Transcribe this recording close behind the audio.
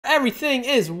everything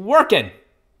is working.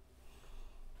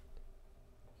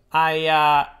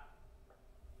 I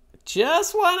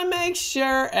just want to make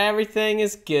sure everything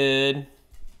is good.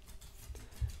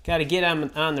 Got to get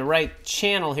on the right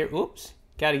channel here. Oops.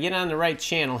 Got to get on the right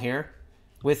channel here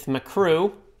with my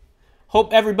crew.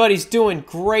 Hope everybody's doing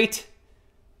great.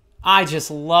 I just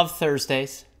love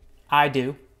Thursdays. I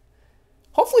do.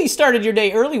 Hopefully you started your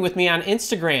day early with me on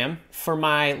Instagram for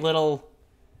my little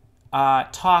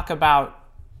talk about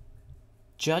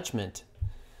judgment.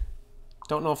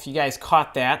 Don't know if you guys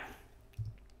caught that.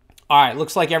 All right,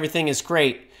 looks like everything is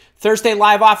great. Thursday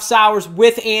live office hours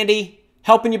with Andy,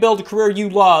 helping you build a career you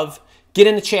love. Get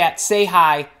in the chat, say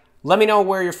hi, let me know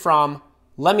where you're from,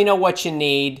 let me know what you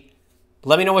need,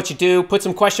 let me know what you do, put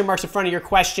some question marks in front of your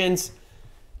questions.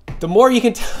 The more you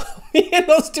can tell me in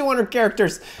those 200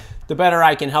 characters, the better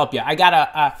I can help you. I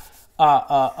got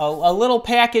a little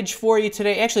package for you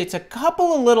today. Actually, it's a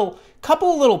couple of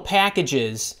little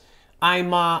packages. I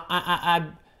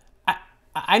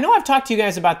know I've talked to you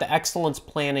guys about the excellence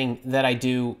planning that I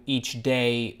do each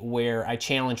day, where I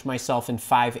challenge myself in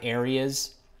 5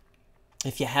 areas.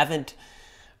 If you haven't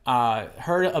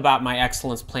heard about my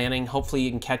excellence planning, hopefully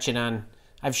you can catch it on.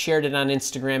 I've shared it on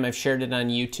Instagram. I've shared it on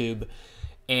YouTube.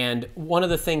 And one of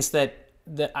the things that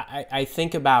I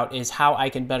think about is how I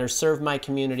can better serve my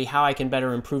community, how I can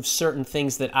better improve certain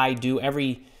things that I do,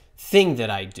 everything that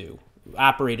I do.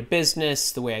 Operate a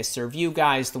business, the way I serve you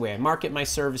guys, the way I market my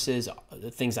services,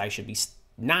 the things I should be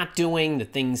not doing, the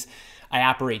things I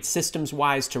operate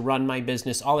systems-wise to run my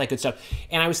business, all that good stuff.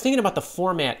 And I was thinking about the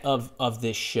format of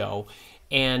this show.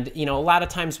 And, you know, a lot of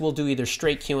times we'll do either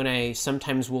straight Q&A,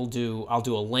 sometimes I'll do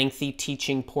a lengthy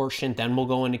teaching portion, then we'll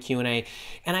go into Q&A.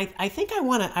 And I think I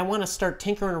want to start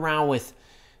tinkering around with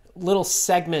little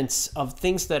segments of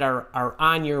things that are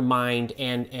on your mind.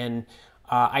 And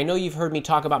I know you've heard me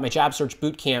talk about my Job Search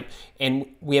Bootcamp, and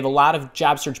we have a lot of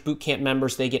Job Search Bootcamp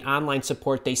members. They get online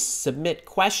support. They submit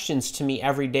questions to me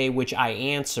every day, which I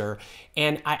answer.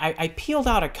 And I peeled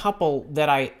out a couple that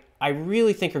I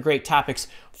really think are great topics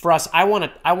for us. I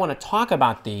want to talk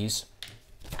about these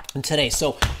today.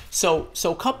 So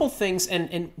a couple things,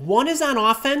 and one is on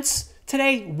offense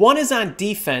today, one is on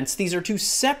defense. These are two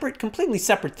completely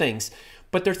separate things,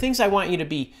 but they're things I want you to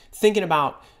be thinking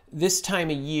about this time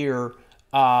of year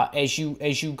as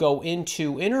you go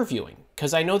into interviewing,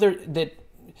 because I know that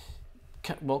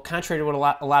well, contrary to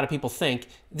what a lot of people think,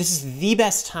 this is the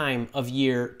best time of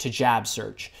year to job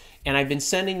search. And I've been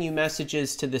sending you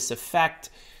messages to this effect.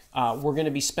 We're going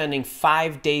to be spending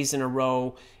 5 days in a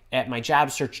row at my Job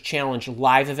Search Challenge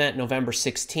live event, November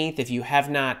 16th. If you have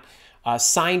not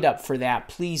signed up for that,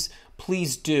 please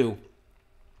do.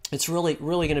 It's really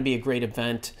going to be a great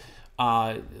event.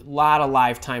 Lot of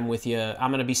live time with you.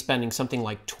 I'm going to be spending something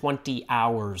like 20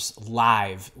 hours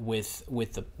live with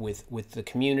the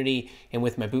community and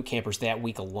with my boot campers that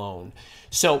week alone.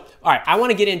 So, all right, I want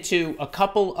to get into a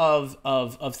couple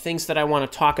of things that I want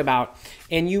to talk about.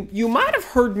 And you might have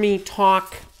heard me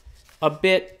talk a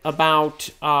bit about,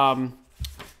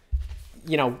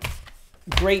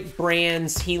 great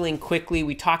brands healing quickly.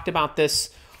 We talked about this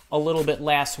a little bit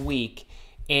last week.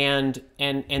 And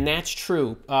that's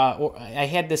true. I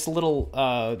had this little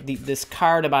this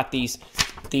card about these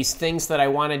things that I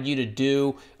wanted you to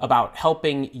do about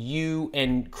helping you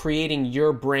and creating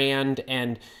your brand.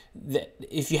 And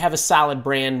if you have a solid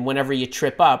brand, whenever you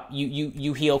trip up,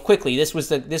 you heal quickly. This was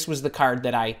the card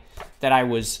that I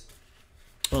was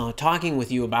talking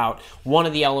with you about. One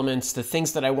of the elements, the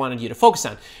things that I wanted you to focus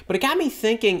on. But it got me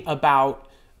thinking about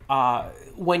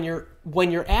when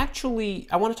you're actually.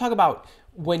 I want to talk about.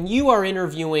 When you are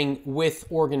interviewing with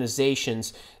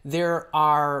organizations, there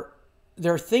are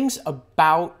things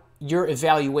about your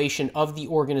evaluation of the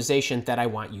organization that I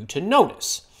want you to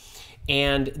notice.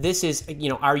 And this is,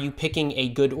 are you picking a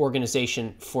good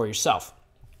organization for yourself?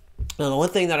 Now, the one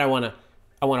thing that I want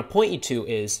to point you to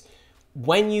is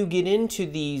when you get into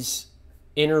these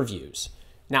interviews.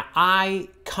 Now,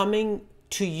 coming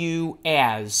to you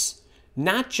as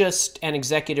not just an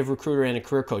executive recruiter and a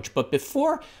career coach, but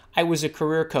before I was a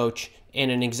career coach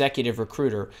and an executive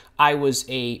recruiter, I was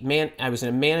a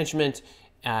management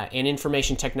and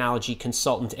information technology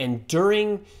consultant. And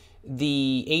during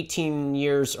the 18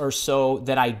 years or so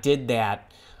that I did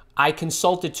that, I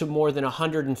consulted to more than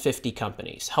 150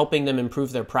 companies, helping them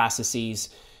improve their processes,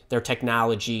 their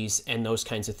technologies, and those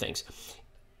kinds of things.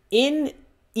 In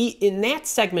that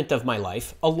segment of my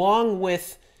life, along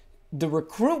with the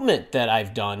recruitment that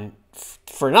I've done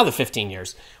for another 15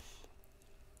 years,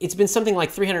 it's been something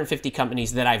like 350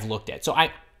 companies that I've looked at. So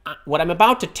what I'm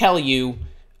about to tell you,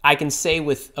 I can say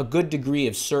with a good degree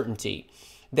of certainty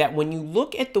that when you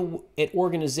look at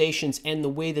organizations and the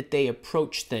way that they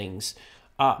approach things,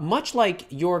 much like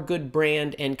your good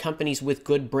brand and companies with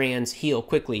good brands heal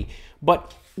quickly,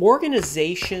 but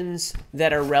organizations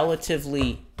that are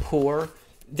relatively poor,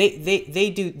 they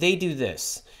do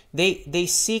this. They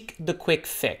seek the quick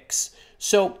fix.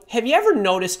 So have you ever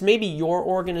noticed maybe your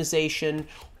organization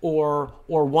or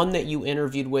one that you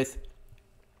interviewed with,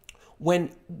 when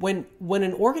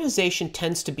an organization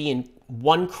tends to be in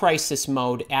one crisis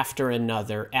mode after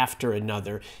another,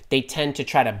 they tend to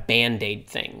try to band-aid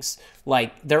things.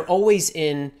 Like they're always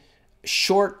in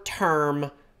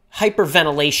short-term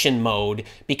hyperventilation mode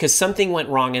because something went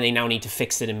wrong and they now need to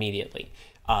fix it immediately.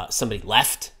 Somebody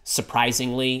left,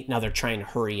 surprisingly. Now they're trying to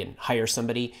hurry and hire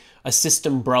somebody. A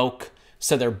system broke,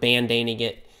 so they're band-aiding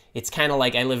it. It's kind of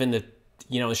like I live in the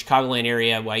Chicagoland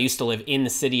area. Well, I used to live in the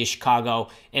city of Chicago,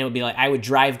 and it would be like I would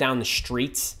drive down the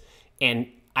streets, and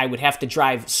I would have to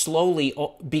drive slowly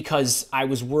because I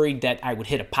was worried that I would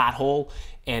hit a pothole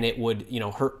and it would,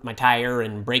 hurt my tire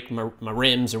and break my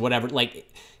rims or whatever. Like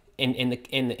in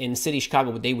the city of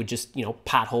Chicago, they would just,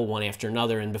 pothole one after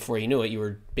another, and before you knew it, you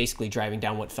were basically driving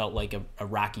down what felt like a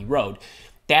rocky road.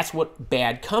 That's what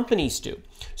bad companies do.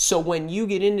 So when you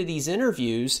get into these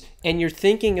interviews and you're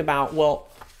thinking about, well,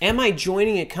 am I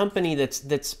joining a company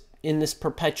that's in this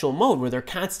perpetual mode where they're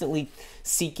constantly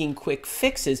seeking quick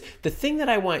fixes? The thing that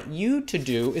I want you to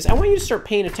do is I want you to start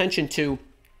paying attention to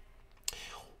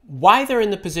why they're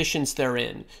in the positions they're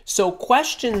in. So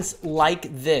questions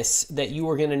like this that you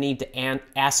are going to need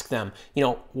to ask them,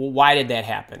 why did that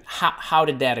happen? How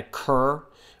did that occur?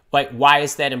 Like, why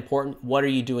is that important? What are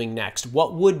you doing next?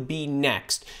 What would be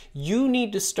next? You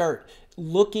need to start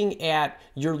looking at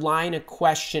your line of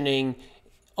questioning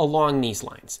along these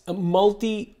lines. A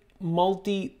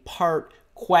multi-part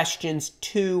questions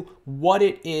to what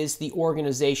it is the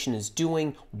organization is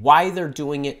doing, why they're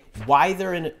doing it, why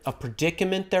they're in a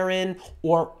predicament they're in,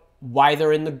 or why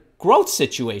they're in the growth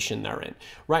situation they're in,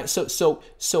 right?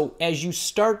 So as you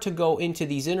start to go into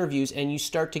these interviews and you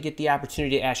start to get the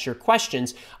opportunity to ask your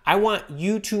questions, I want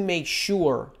you to make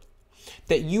sure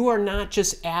that you are not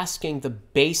just asking the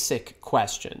basic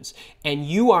questions, and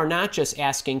you are not just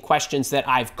asking questions that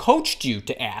I've coached you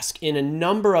to ask in a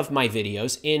number of my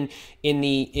videos. In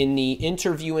the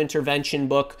interview intervention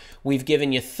book, we've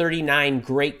given you 39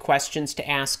 great questions to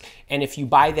ask, and if you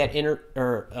buy that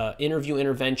interview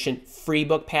intervention free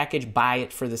book package, buy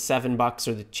it for the $7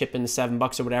 or the chip in the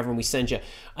 $7 or whatever, and we send you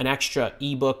an extra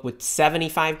ebook with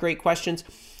 75 great questions.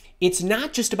 It's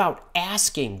not just about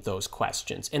asking those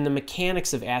questions and the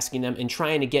mechanics of asking them and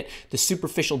trying to get the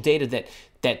superficial data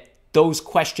that those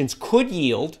questions could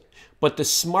yield, but the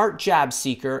smart job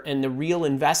seeker and the real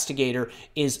investigator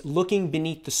is looking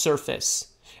beneath the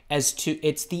surface as to,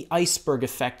 it's the iceberg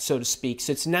effect, so to speak.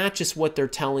 So it's not just what they're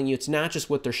telling you, it's not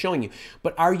just what they're showing you,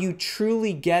 but are you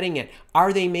truly getting it?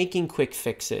 Are they making quick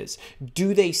fixes?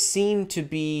 Do they seem to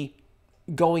be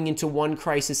going into one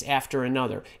crisis after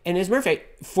another? And as a matter of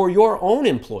fact, for your own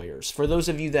employers, for those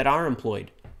of you that are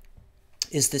employed,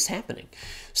 is this happening?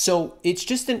 So it's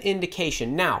just an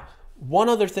indication. Now, one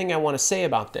other thing I want to say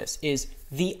about this is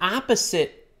the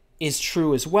opposite is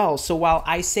true as well. So while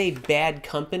I say bad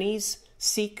companies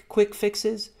seek quick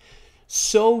fixes,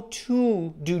 so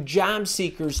too do job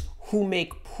seekers who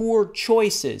make poor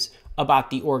choices about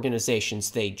the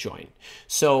organizations they join.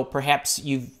 So perhaps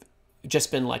you've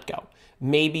just been let go.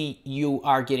 Maybe you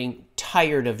are getting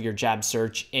tired of your job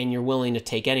search and you're willing to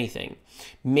take anything.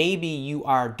 Maybe you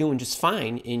are doing just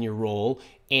fine in your role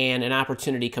and an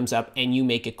opportunity comes up and you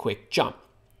make a quick jump.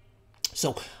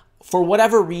 So for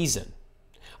whatever reason,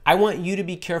 I want you to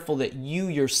be careful that you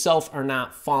yourself are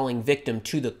not falling victim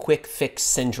to the quick fix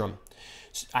syndrome.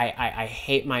 I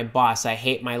hate my boss. I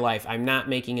hate my life. I'm not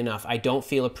making enough. I don't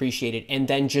feel appreciated. And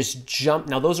then just jump.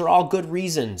 Now, those are all good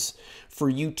reasons for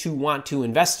you to want to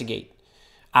investigate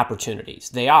opportunities.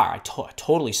 They are. I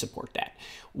totally support that.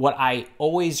 What I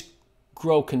always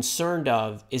grow concerned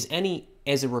of is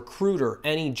as a recruiter,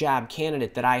 any job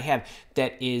candidate that I have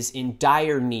that is in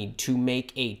dire need to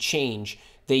make a change,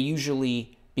 they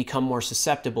usually become more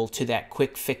susceptible to that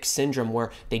quick fix syndrome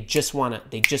where they just want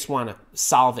to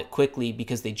solve it quickly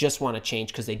because they just want to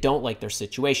change because they don't like their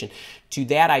situation. To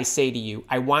that I say to you,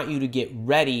 I want you to get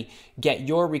ready, get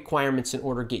your requirements in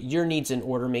order, get your needs in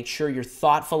order, make sure you're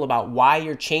thoughtful about why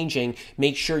you're changing,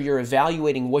 make sure you're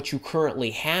evaluating what you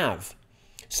currently have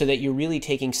so that you're really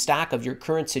taking stock of your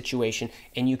current situation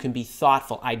and you can be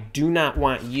thoughtful. I do not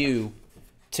want you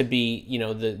to be, you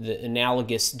know, the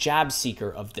analogous job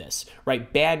seeker of this,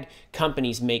 right? Bad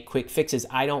companies make quick fixes.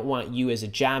 I don't want you as a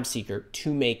job seeker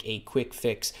to make a quick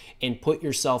fix and put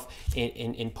yourself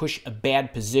and push a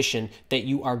bad position that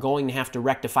you are going to have to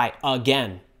rectify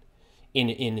again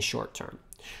in the short term.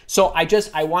 So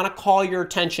I want to call your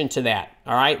attention to that,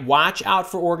 all right? Watch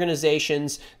out for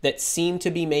organizations that seem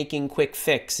to be making quick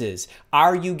fixes.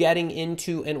 Are you getting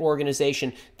into an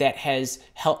organization that has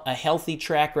a healthy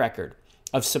track record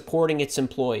of supporting its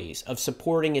employees, of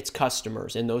supporting its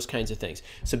customers, and those kinds of things?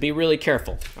 So be really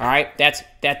careful, all right?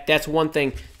 That's one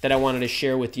thing that I wanted to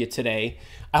share with you today.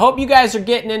 I hope you guys are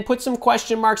getting in. Put some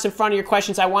question marks in front of your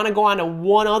questions. I want to go on to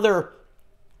one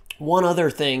other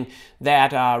thing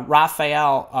that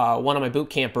Raphael, one of my boot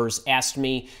campers, asked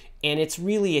me, and it's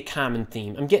really a common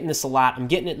theme. I'm getting this a lot. I'm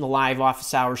getting it in the live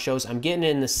office hour shows. I'm getting it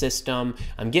in the system.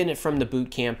 I'm getting it from the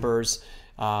boot campers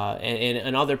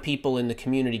and other people in the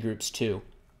community groups too.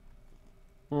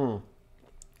 I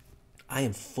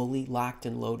am fully locked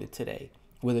and loaded today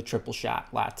with a triple shot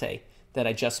latte that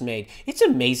I just made. It's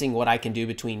amazing what I can do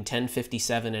between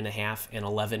 10:57 and a half and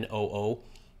 11:00.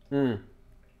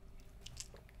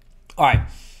 All right,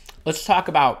 let's talk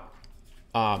about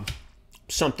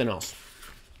something else.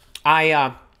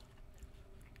 I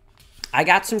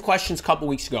got some questions a couple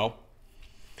weeks ago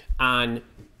on,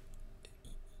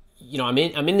 you know, I'm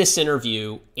in this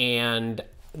interview and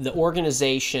the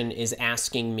organization is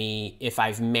asking me if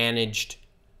I've managed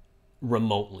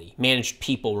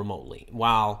people remotely.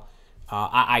 While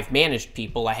I've managed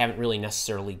people, I haven't really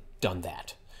necessarily done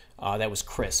that. That was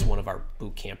Chris, one of our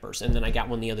boot campers. And then I got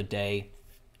one the other day.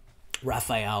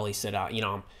 Raphael, he said, you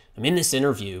know, I'm in this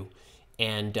interview,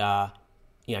 and you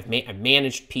know, I've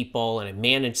managed people, and I've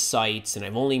managed sites, and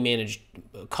I've only managed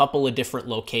a couple of different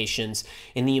locations,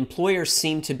 and the employers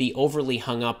seem to be overly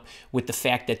hung up with the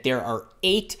fact that there are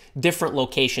 8 different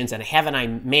locations, and haven't I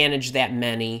managed that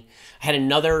many? I had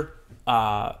another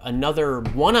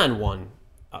one-on-one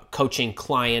coaching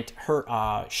client.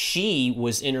 She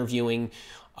was interviewing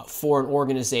for an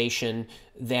organization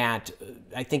that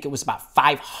I think it was about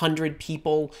 500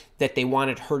 people that they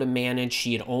wanted her to manage.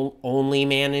 She had only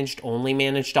managed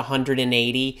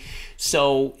 180.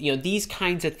 So, you know, these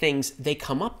kinds of things, they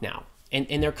come up now.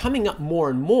 And they're coming up more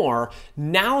and more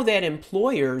now that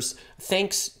employers,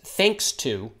 thanks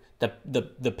to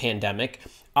the pandemic,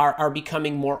 are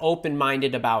becoming more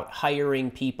open-minded about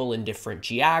hiring people in different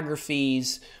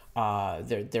geographies.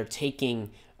 They're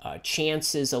taking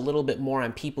chances a little bit more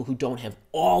on people who don't have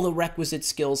all the requisite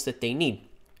skills that they need.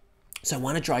 So I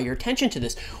want to draw your attention to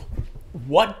this.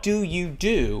 What do you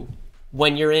do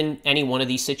when you're in any one of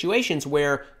these situations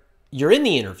where you're in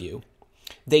the interview?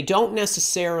 You don't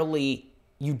necessarily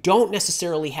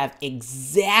have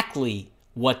exactly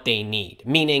what they need,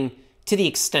 meaning to the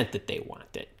extent that they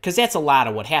want it, because that's a lot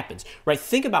of what happens, right?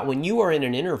 Think about when you are in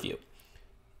an interview.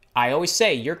 I always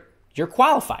say you're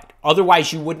qualified.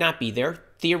 Otherwise, you would not be there.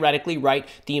 Theoretically, right?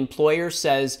 The employer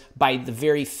says by the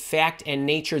very fact and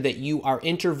nature that you are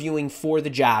interviewing for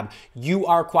the job, you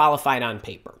are qualified on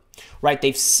paper, right?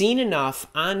 They've seen enough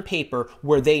on paper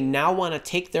where they now want to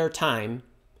take their time,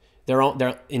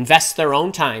 invest their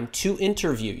own time to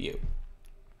interview you.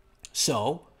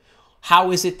 So how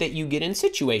is it that you get in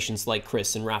situations like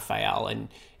Chris and Raphael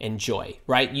and Joy,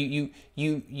 right?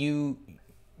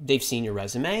 They've seen your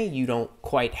resume, you don't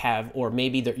quite have, or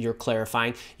maybe you're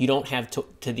clarifying, you don't have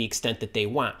to the extent that they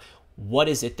want. What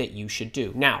is it that you should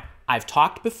do? Now, I've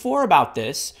talked before about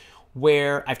this,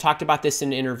 where I've talked about this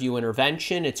in interview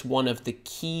intervention. It's one of the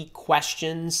key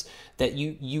questions that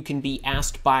you can be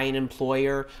asked by an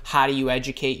employer. How do you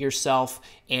educate yourself?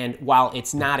 And while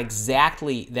it's not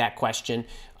exactly that question,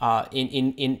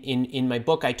 in my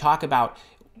book, I talk about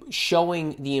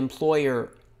showing the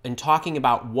employer and talking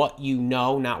about what you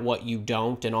know, not what you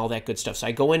don't, and all that good stuff. So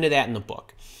I go into that in the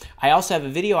book. I also have a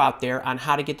video out there on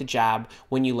how to get the job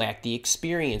when you lack the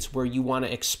experience, where you want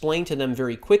to explain to them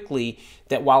very quickly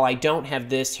that while I don't have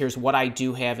this, here's what I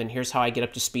do have, and here's how I get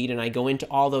up to speed, and I go into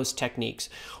all those techniques.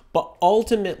 But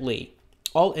ultimately,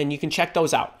 and you can check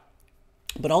those out.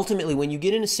 But ultimately, when you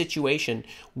get in a situation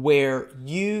where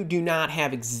you do not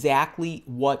have exactly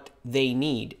what they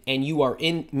need, and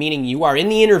meaning you are in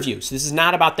the interview, so this is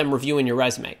not about them reviewing your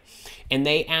resume, and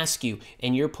they ask you,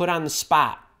 and you're put on the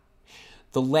spot,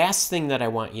 the last thing that I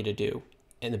want you to do,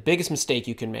 and the biggest mistake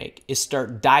you can make, is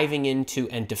start diving into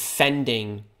and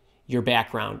defending your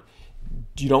background.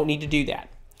 You don't need to do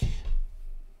that.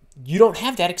 You don't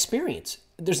have that experience.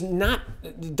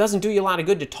 It doesn't do you a lot of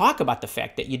good to talk about the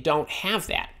fact that you don't have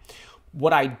that.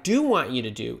 What I do want you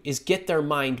to do is get their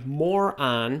mind more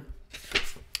on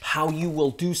how you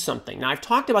will do something. Now, I've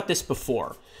talked about this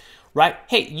before, right?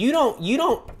 Hey, you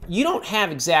don't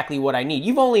have exactly what I need.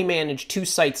 You've only managed 2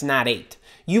 sites, not 8.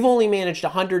 You've only managed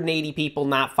 180 people,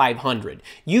 not 500.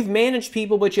 You've managed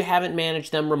people, but you haven't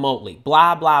managed them remotely.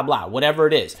 Blah, blah, blah, whatever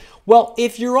it is. Well,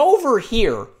 if you're over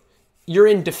here, you're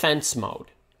in defense mode.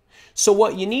 So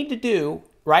what you need to do,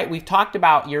 right, we've talked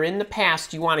about you're in the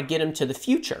past, you want to get them to the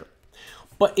future.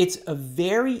 But it's a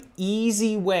very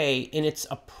easy way, and it's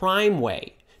a prime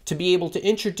way to be able to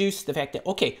introduce the fact that,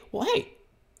 okay, well, hey,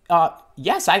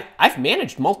 yes, I've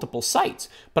managed multiple sites,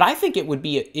 but I think it would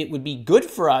be good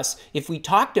for us if we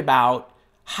talked about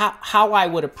how I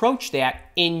would approach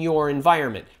that in your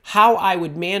environment, how I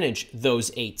would manage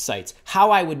those 8 sites,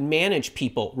 how I would manage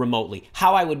people remotely,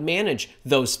 how I would manage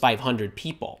those 500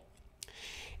 people,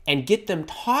 and get them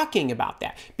talking about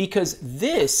that. Because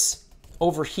this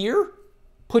over here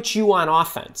puts you on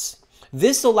offense.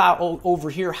 This over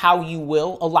here, how you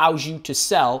will, allows you to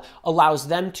sell, allows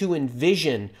them to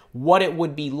envision what it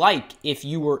would be like if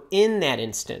you were in that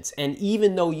instance. And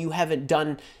even though you haven't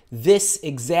done this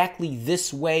exactly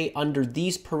this way under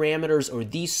these parameters or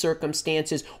these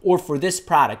circumstances, or for this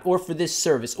product, or for this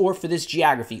service, or for this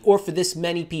geography, or for this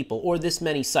many people, or this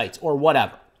many sites, or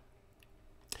whatever,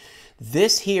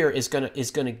 this here is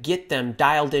gonna get them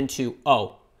dialed into,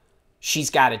 oh, she's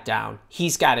got it down,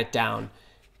 he's got it down.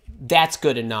 That's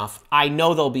good enough. I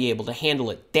know they'll be able to handle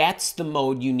it. That's the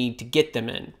mode you need to get them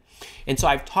in. And so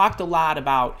I've talked a lot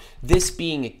about this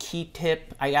being a key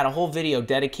tip. I got a whole video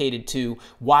dedicated to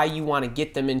why you want to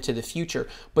get them into the future.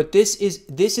 But this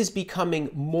is becoming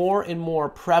more and more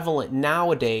prevalent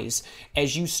nowadays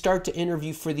as you start to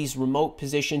interview for these remote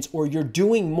positions, or you're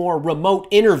doing more remote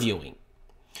interviewing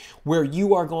where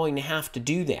you are going to have to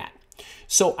do that.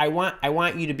 So I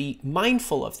want you to be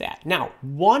mindful of that. Now,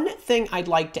 one thing I'd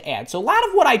like to add. So a lot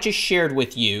of what I just shared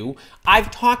with you,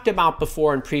 I've talked about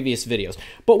before in previous videos.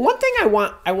 But one thing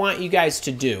I want you guys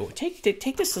to do,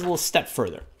 take this a little step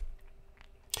further.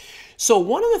 So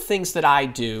one of the things that I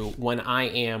do when I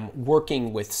am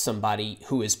working with somebody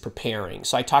who is preparing.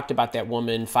 So I talked about that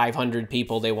woman, 500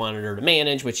 people they wanted her to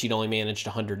manage, which she'd only managed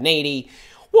 180.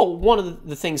 Well, one of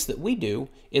the things that we do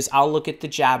is I'll look at the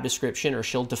job description, or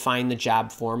she'll define the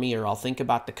job for me, or I'll think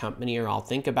about the company, or I'll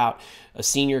think about a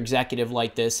senior executive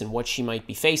like this and what she might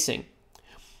be facing.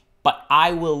 But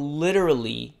I will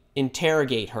literally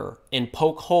interrogate her and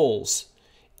poke holes.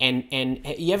 And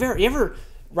you ever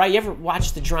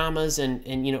watch the dramas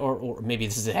and you know, or maybe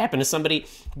this has happened to somebody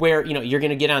where, you know, you're going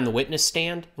to get on the witness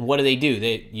stand, and what do?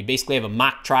 You basically have a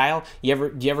mock trial. Do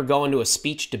you ever go into a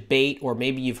speech debate, or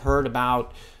maybe you've heard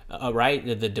about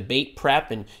the debate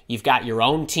prep, and you've got your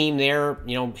own team there,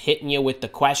 you know, hitting you with the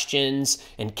questions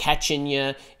and catching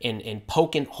you and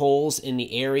poking holes in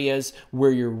the areas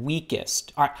where you're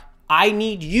weakest. All right, I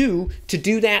need you to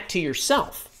do that to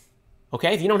yourself.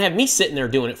 Okay, if you don't have me sitting there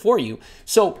doing it for you.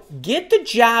 So get the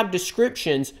job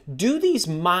descriptions, do these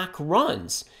mock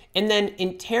runs, and then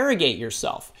interrogate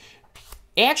yourself.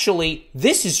 Actually,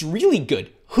 this is really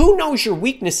good. Who knows your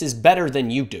weaknesses better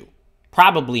than you do?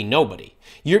 Probably nobody.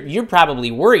 You're probably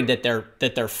worried that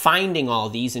they're finding all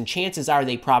these, and chances are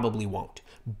they probably won't.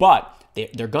 But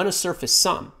they're going to surface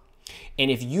some.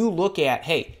 And if you look at,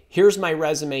 hey, here's my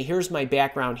resume, here's my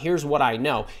background, here's what I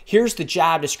know, here's the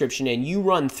job description, and you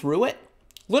run through it,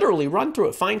 literally run through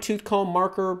it, fine-tooth comb,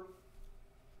 marker,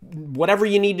 whatever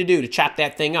you need to do to chop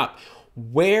that thing up.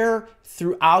 Where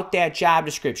throughout that job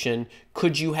description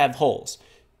could you have holes?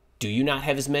 Do you not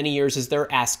have as many years as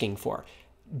they're asking for?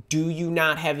 Do you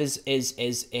not have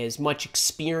as much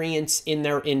experience in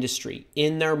their industry,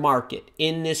 in their market,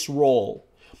 in this role?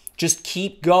 Just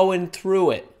keep going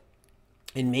through it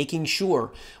and making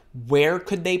sure, where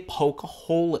could they poke a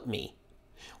hole at me?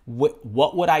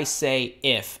 What would I say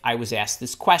if I was asked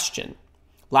this question?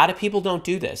 A lot of people don't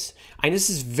do this. This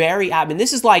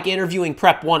is like interviewing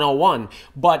prep 101,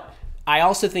 but I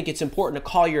also think it's important to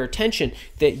call your attention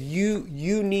that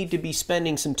you need to be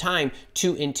spending some time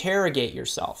to interrogate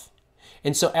yourself.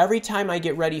 And so every time I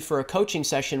get ready for a coaching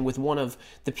session with one of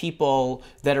the people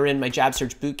that are in my job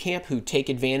search boot camp who take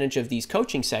advantage of these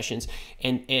coaching sessions,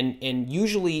 and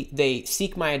usually they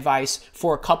seek my advice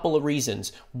for a couple of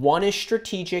reasons. One is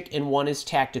strategic and one is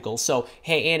tactical. So,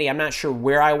 hey, Andy, I'm not sure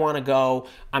where I want to go.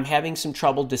 I'm having some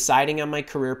trouble deciding on my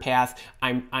career path.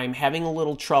 I'm having a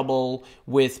little trouble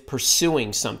with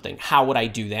pursuing something. How would I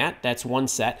do that? That's one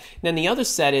set. And then the other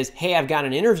set is, hey, I've got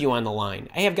an interview on the line.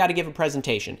 Hey, I've got to give a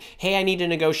presentation. Hey, I need to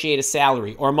negotiate a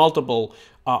salary or multiple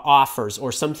offers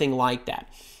or something like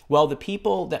that. Well, the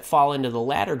people that fall into the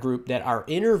latter group that are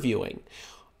interviewing,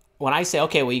 when I say,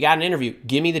 okay, well, you got an interview,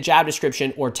 give me the job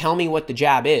description or tell me what the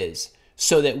job is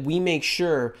so that we make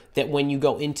sure that when you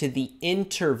go into the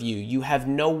interview, you have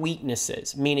no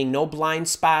weaknesses, meaning no blind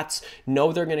spots,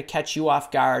 no they're going to catch you off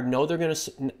guard, no they're going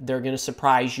to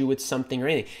surprise you with something or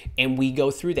anything. And we go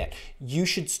through that. You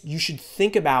should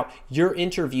think about your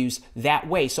interviews that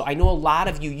way. So I know a lot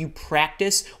of you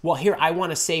practice, well, here I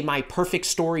want to say my perfect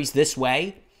stories this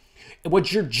way.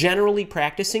 What you're generally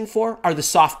practicing for are the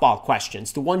softball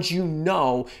questions, the ones you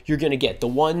know you're going to get, the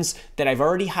ones that I've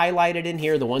already highlighted in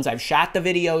here, the ones I've shot the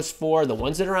videos for, the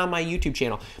ones that are on my YouTube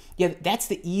channel. Yeah, that's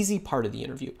the easy part of the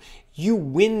interview. You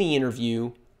win the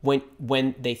interview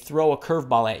when they throw a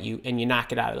curveball at you and you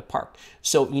knock it out of the park.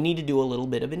 So you need to do a little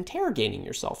bit of interrogating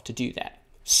yourself to do that.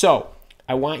 So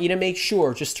I want you to make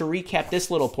sure, just to recap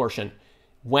this little portion,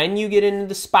 when you get into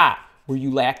the spot where you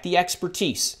lack the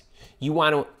expertise, you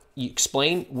want to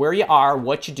explain where you are,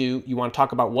 what you do. You want to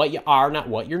talk about what you are, not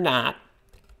what you're not.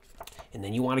 And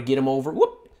then you want to get them over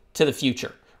to the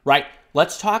future, right?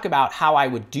 Let's talk about how I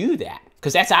would do that,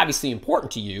 because that's obviously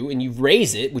important to you, and you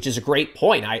raise it, which is a great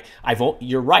point.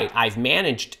 You're right. I've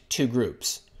managed 2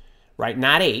 groups, right?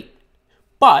 Not 8,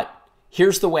 but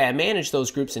here's the way I manage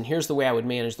those groups, and here's the way I would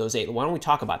manage those 8. Why don't we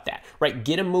talk about that, right?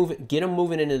 Get them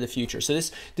moving into the future. So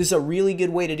this is a really good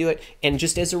way to do it. And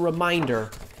just as a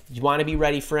reminder, you want to be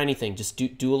ready for anything. Just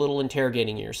do a little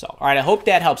interrogating of yourself. All right, I hope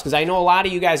that helps, because I know a lot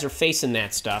of you guys are facing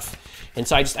that stuff. And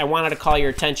so I wanted to call your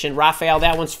attention. Raphael,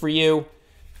 that one's for you.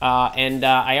 I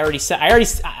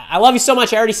love you so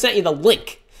much. I already sent you the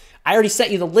link. I already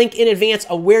sent you the link in advance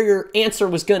of where your answer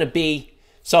was going to be.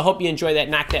 So I hope you enjoy that.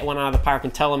 Knock that one out of the park,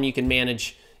 and tell them you can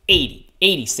manage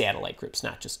 80 satellite groups,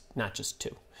 not just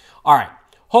 2. All right.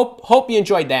 Hope you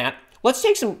enjoyed that. Let's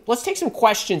take some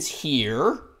questions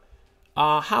here.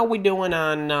 How are we doing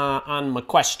on my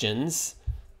questions?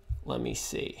 Let me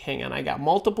see. Hang on. I got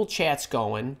multiple chats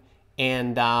going,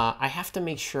 and I have to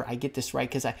make sure I get this right,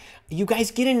 because you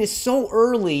guys get in this so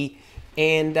early,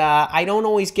 and I don't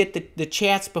always get the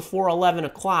chats before 11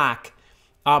 o'clock.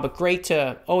 But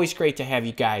always great to have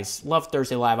you guys. Love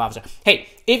Thursday Live Officer. Hey,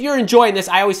 if you're enjoying this,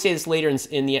 I always say this later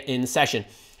in the session.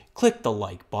 Click the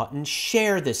like button.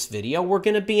 Share this video. We're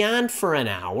going to be on for an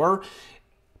hour.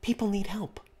 People need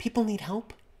help. People need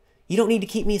help. You don't need to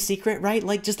keep me a secret, right?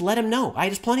 Like, just let them know.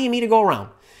 There's plenty of me to go around.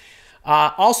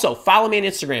 Also, follow me on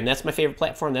Instagram. That's my favorite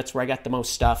platform. That's where I got the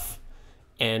most stuff.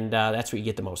 And that's where you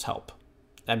get the most help,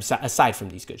 aside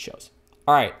from these good shows.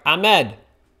 All right, Ahmed.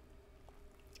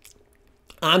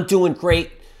 I'm doing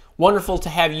great. Wonderful to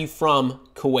have you from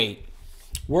Kuwait.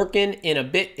 Working in a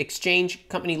bit exchange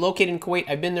company located in Kuwait.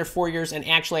 I've been there 4 years, and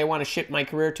actually I want to shift my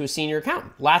career to a senior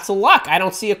accountant. Lots of luck. I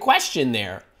don't see a question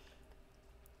there.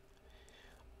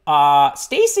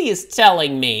 Stacy is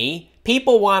telling me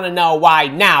people want to know why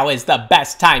now is the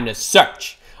best time to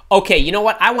search. Okay, you know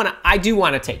what? I do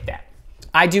want to take that.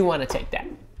 I do want to take that.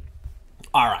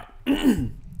 All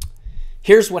right.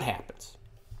 Here's what happens.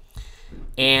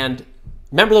 And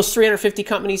remember those 350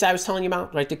 companies I was telling you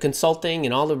about, right? The consulting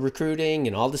and all the recruiting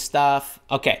and all the stuff.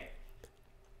 Okay.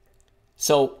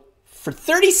 So for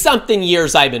 30-something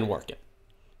years, I've been working.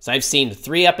 So I've seen the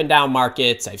 3 up and down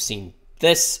markets. I've seen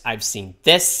this. I've seen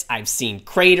this. I've seen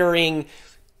cratering.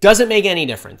 Doesn't make any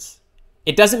difference.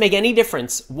 It doesn't make any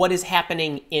difference what is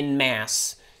happening in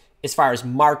mass as far as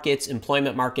markets,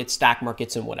 employment markets, stock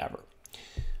markets, and whatever.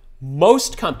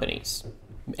 Most companies,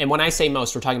 and when I say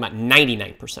most, we're talking about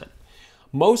 99%.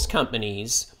 Most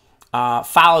companies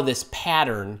follow this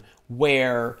pattern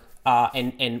where,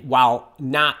 and while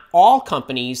not all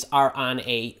companies are on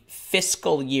a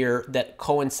fiscal year that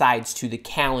coincides to the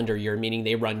calendar year, meaning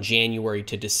they run January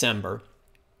to December,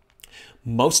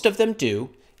 most of them do.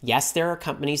 Yes, there are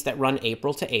companies that run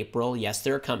April to April. Yes,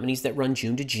 there are companies that run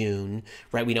June to June,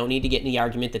 right? We don't need to get in the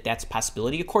argument that that's a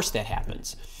possibility. Of course that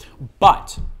happens.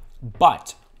 But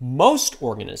most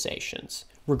organizations,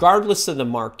 regardless of the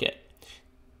market,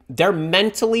 they're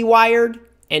mentally wired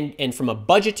and from a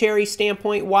budgetary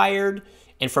standpoint wired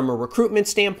and from a recruitment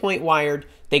standpoint wired.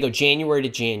 They go January to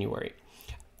January.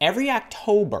 Every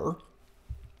October,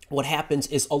 what happens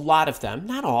is a lot of them,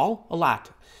 not all, a lot,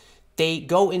 they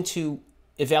go into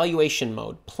evaluation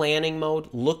mode, planning mode,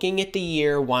 looking at the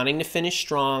year, wanting to finish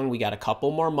strong. We got a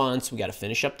couple more months. We got to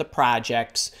finish up the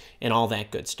projects and all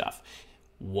that good stuff.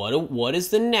 What does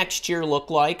the next year look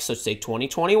like? So say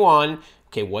 2021.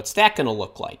 Okay, what's that going to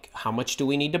look like? How much do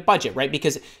we need to budget, right?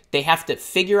 Because they have to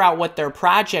figure out what their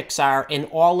projects are and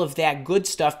all of that good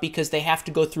stuff, because they have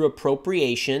to go through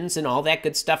appropriations and all that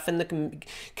good stuff, and the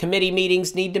committee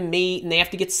meetings need to meet, and they have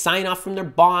to get sign off from their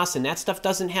boss, and that stuff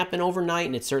doesn't happen overnight,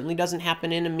 and it certainly doesn't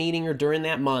happen in a meeting or during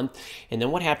that month. And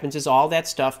then what happens is all that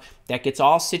stuff that gets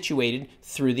all situated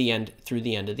through the end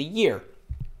of the year.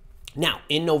 Now,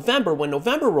 in November, when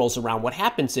November rolls around, what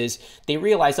happens is they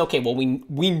realize, okay, well,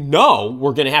 we know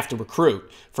we're going to have to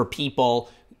recruit for people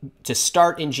to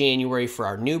start in January for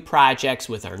our new projects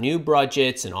with our new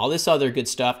budgets and all this other good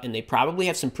stuff, and they probably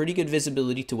have some pretty good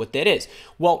visibility to what that is.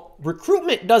 Well,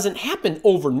 recruitment doesn't happen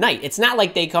overnight. It's not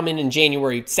like they come in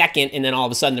January 2nd and then all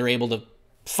of a sudden they're able to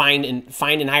find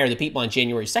and hire the people on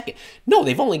January 2nd. No,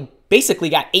 they've only basically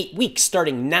got 8 weeks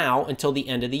starting now until the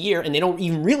end of the year, and they don't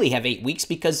even really have 8 weeks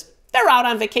because they're out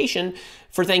on vacation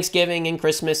for Thanksgiving and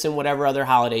Christmas and whatever other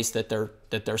holidays that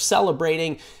they're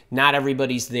celebrating. Not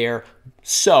everybody's there.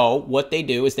 So what they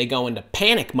do is they go into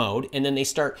panic mode, and then they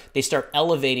start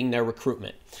elevating their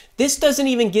recruitment. This doesn't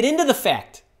even get into the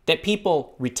fact that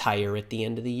people retire at the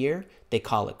end of the year. They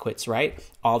call it quits, right?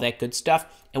 All that good stuff.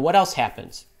 And what else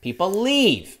happens? People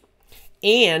leave.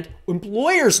 And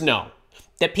employers know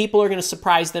that people are going to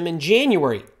surprise them in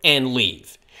January and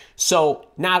leave. So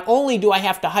not only do I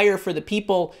have to hire for the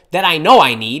people that I know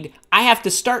I need, I have to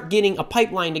start getting a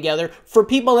pipeline together for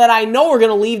people that I know are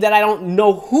going to leave, that I don't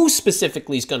know who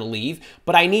specifically is going to leave,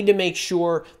 but I need to make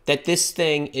sure that this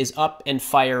thing is up and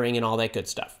firing and all that good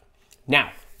stuff.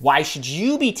 Now, why should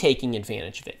you be taking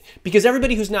advantage of it? Because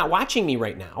everybody who's not watching me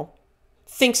right now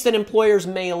thinks that employers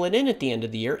mail it in at the end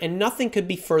of the year, and nothing could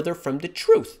be further from the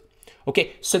truth.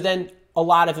 Okay, so then a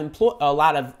lot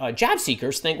of job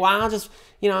seekers think, well, I'll just,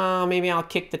 maybe I'll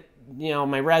kick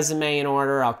my resume in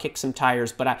order, I'll kick some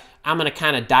tires, but I'm going to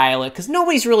kind of dial it because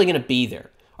nobody's really going to be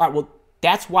there. All right, well,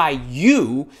 that's why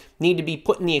you need to be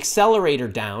putting the accelerator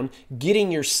down,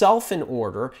 getting yourself in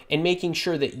order, and making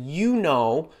sure that you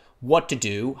know what to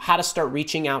do, how to start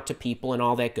reaching out to people and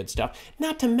all that good stuff.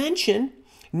 Not to mention,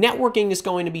 networking is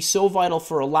going to be so vital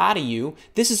for a lot of you.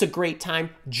 This is a great time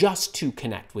just to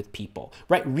connect with people,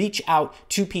 right? Reach out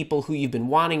to people who you've been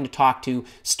wanting to talk to,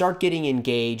 start getting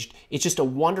engaged. It's just a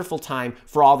wonderful time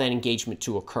for all that engagement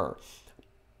to occur.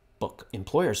 But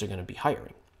employers are going to be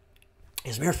hiring.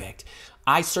 As a matter of fact,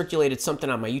 I circulated something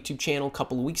on my YouTube channel a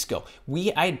couple of weeks ago.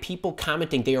 I had people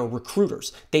commenting they are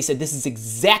recruiters. They said this is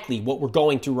exactly what we're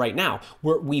going through right now.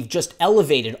 We've just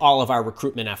elevated all of our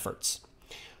recruitment efforts.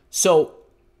 So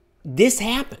this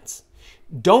happens.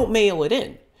 Don't mail it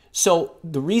in. So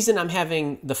the reason I'm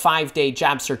having the 5-day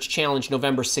job search challenge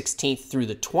November 16th through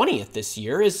the 20th this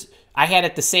year is I had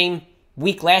it the same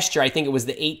week last year. I think it was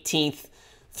the 18th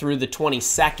through the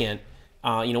 22nd.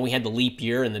 We had the leap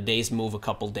year and the days move a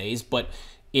couple days, but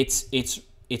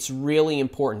it's really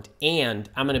important. And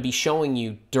I'm going to be showing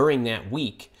you during that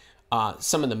week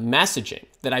some of the messaging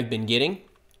that I've been getting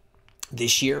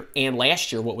this year and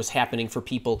last year, what was happening for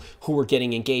people who were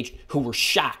getting engaged, who were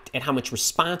shocked at how much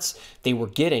response they were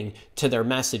getting to their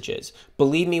messages.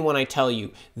 Believe me when I tell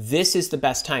you, this is the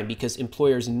best time because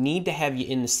employers need to have you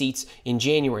in the seats in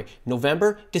January.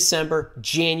 November, December,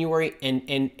 January,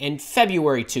 and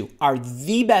February too are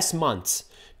the best months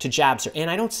to job search. And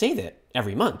I don't say that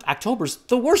every month. October's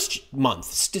the worst month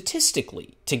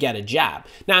statistically to get a job.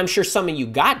 Now, I'm sure some of you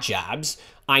got jobs.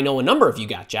 I know a number of you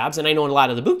got jobs, and I know a lot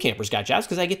of the boot campers got jobs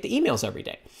because I get the emails every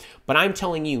day. But I'm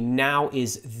telling you, now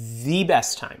is the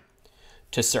best time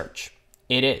to search.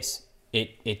 It is.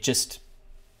 It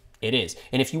is.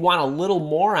 And if you want a little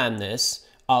more on this,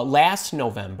 last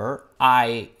November,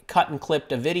 I cut and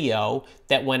clipped a video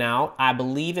that went out. I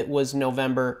believe it was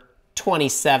November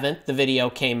 27th, the video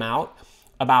came out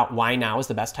about why now is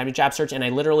the best time to job search. And I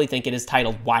literally think it is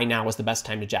titled Why Now is the Best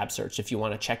Time to Job Search. If you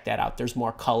want to check that out, there's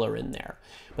more color in there.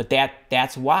 But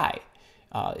that's why.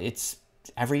 It's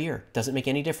every year. Doesn't make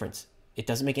any difference. It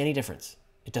doesn't make any difference.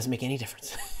 It doesn't make any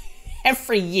difference.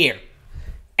 Every year.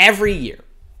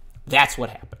 That's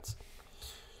what happens.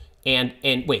 And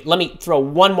wait, let me throw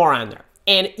one more on there.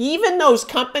 And even those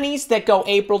companies that go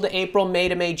April to April, May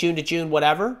to May, June to June,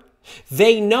 whatever,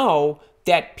 they know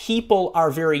that people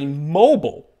are very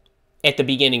mobile at the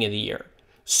beginning of the year.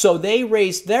 So they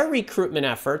raise their recruitment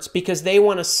efforts because they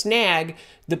want to snag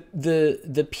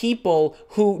the people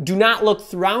who do not look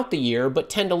throughout the year but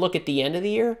tend to look at the end of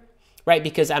the year, right?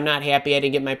 Because I'm not happy I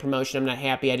didn't get my promotion. I'm not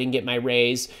happy I didn't get my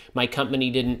raise. My company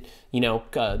didn't,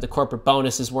 the corporate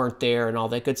bonuses weren't there and all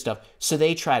that good stuff. So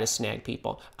they try to snag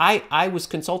people. I was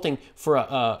consulting for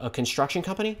a construction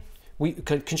company.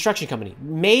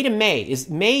 May to May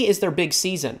is their big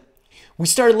season. We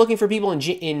started looking for people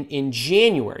in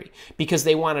January because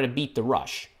they wanted to beat the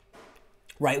rush,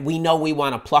 right? We know we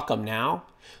want to pluck them now.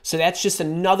 So that's just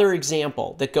another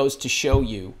example that goes to show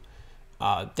you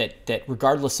that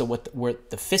regardless of where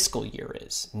the fiscal year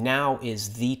is, now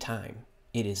is the time.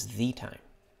 It is the time.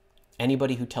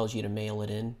 Anybody who tells you to mail it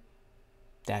in,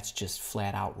 that's just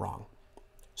flat out wrong.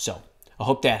 So I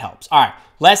hope that helps. All right,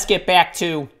 let's get back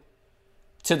to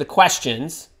to the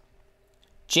questions.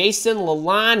 Jason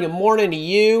Lalonde, good morning to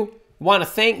you. Want to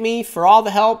thank me for all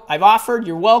the help I've offered.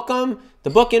 You're welcome. The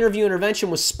book interview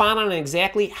intervention was spot on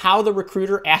exactly how the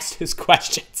recruiter asked his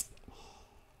questions.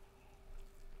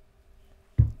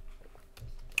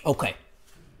 Okay.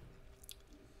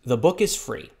 The book is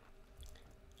free.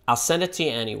 I'll send it to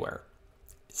you anywhere.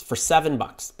 It's for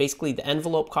 $7. Basically, the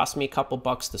envelope cost me a couple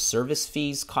bucks. The service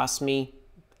fees cost me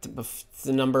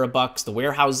the number of bucks. The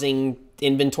warehousing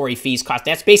inventory fees cost.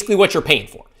 That's basically what you're paying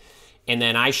for. And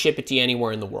then I ship it to you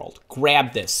anywhere in the world.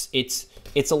 Grab this. It's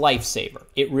a lifesaver.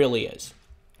 It really is.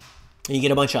 And you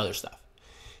get a bunch of other stuff.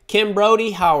 Kim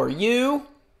Brody, how are you?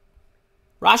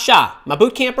 Rasha, my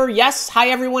boot camper. Yes. Hi,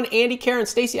 everyone. Andy, Karen,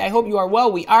 Stacy. I hope you are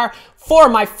well. We are. For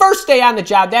my first day on the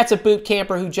job, that's a boot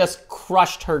camper who just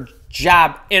crushed her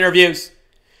job interviews.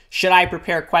 Should I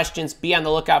prepare questions? Be on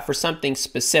the lookout for something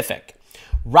specific.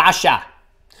 Rasha,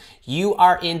 you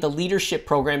are in the leadership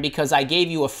program because I gave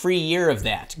you a free year of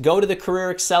that. Go to the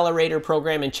Career Accelerator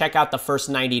program and check out the first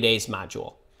 90 days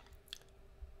module.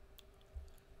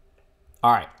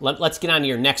 All right, let's get on to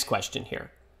your next question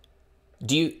here.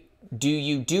 Do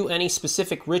you do any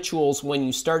specific rituals when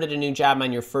you started a new job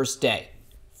on your first day?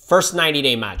 First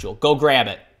 90-day module. Go grab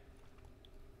it.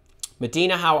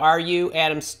 Medina, how are you?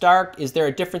 Adam Stark, is there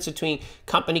a difference between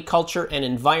company culture and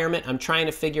environment? I'm trying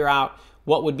to figure out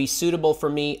what would be suitable for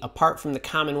me apart from the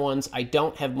common ones. I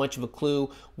don't have much of a clue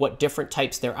what different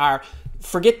types there are.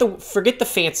 Forget the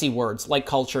fancy words like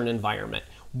culture and environment.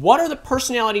 What are the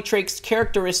personality traits,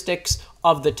 characteristics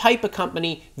of the type of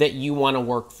company that you want to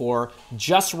work for?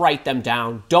 Just write them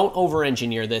down. Don't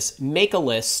over-engineer this. Make a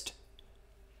list.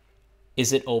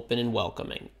 Is it open and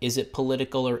welcoming? Is it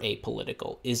political or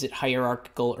apolitical? Is it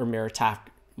hierarchical or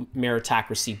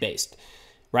meritocracy based?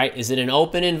 Right? Is it an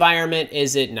open environment?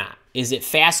 Is it not? Is it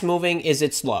fast moving? Is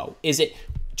it slow? Is it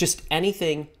just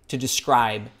anything to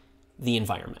describe the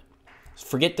environment?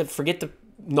 Forget the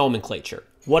nomenclature.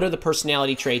 What are the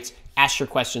personality traits? Ask your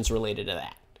questions related to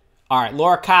that. All right,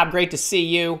 Laura Cobb, great to see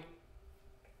you.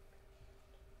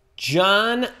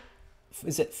 John,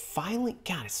 is it filing?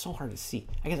 God, it's so hard to see.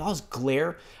 I guess all this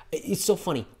glare. It's so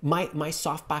funny. My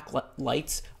softbox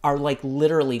lights are like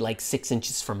literally like 6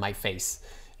 inches from my face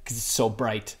because it's so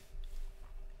bright,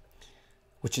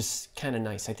 which is kind of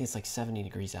nice. I think it's like 70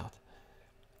 degrees out.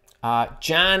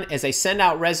 John, as I send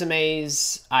out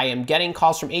resumes, I am getting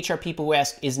calls from HR people who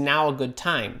ask, is now a good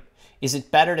time? Is it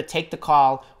better to take the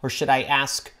call or should I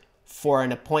ask for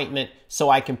an appointment so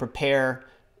I can prepare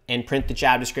and print the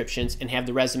job descriptions and have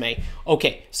the resume?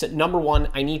 Okay, so number one,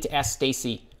 I need to ask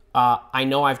Stacy.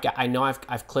 I've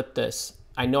clipped this.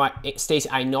 Stacy,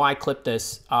 I know I clipped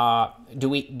this. Do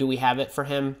we have it for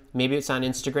him? Maybe it's on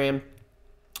Instagram.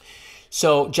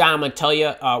 So, John, I'm going to tell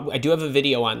you, I do have a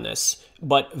video on this,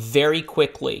 but very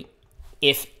quickly,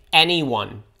 if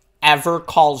anyone ever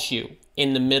calls you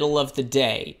in the middle of the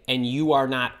day and you are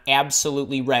not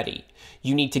absolutely ready,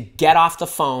 you need to get off the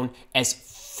phone as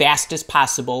fast as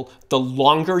possible. The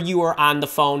longer you are on the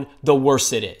phone, the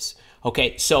worse it is.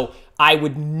 Okay, so I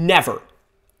would never,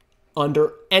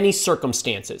 under any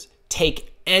circumstances,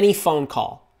 take any phone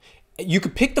call. You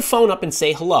could pick the phone up and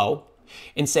say hello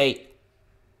and say,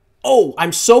 oh,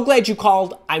 I'm so glad you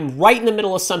called. I'm right in the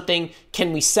middle of something.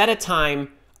 Can we set a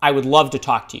time? I would love to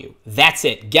talk to you. That's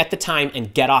it. Get the time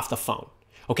and get off the phone.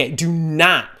 Okay, do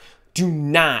not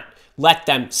let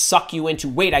them suck you into,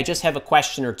 wait, I just have a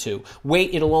question or two.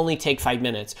 Wait, it'll only take 5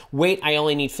 minutes. Wait, I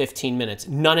only need 15 minutes.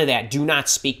 None of that. Do not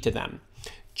speak to them.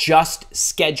 Just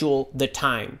schedule the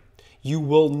time. You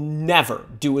will never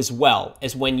do as well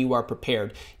as when you are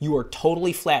prepared. You are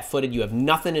totally flat-footed. You have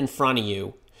nothing in front of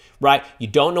you. Right? You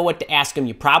don't know what to ask them.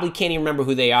 You probably can't even remember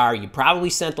who they are. You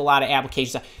probably sent a lot of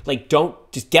applications. Like,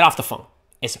 just get off the phone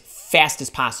as fast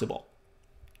as possible.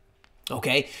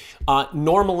 Okay?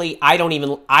 Normally, I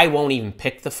won't even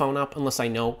pick the phone up unless I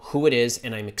know who it is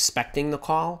and I'm expecting the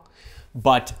call.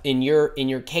 But in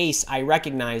your case, I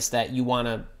recognize that you want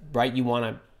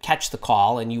to catch the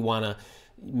call and you want to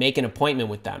make an appointment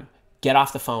with them. Get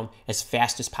off the phone as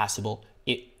fast as possible.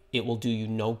 It will do you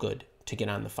no good to get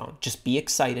on the phone. Just be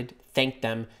excited, thank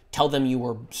them, tell them you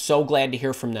were so glad to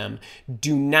hear from them.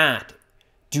 Do not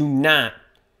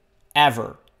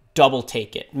ever double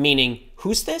take it. Meaning,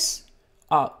 who's this?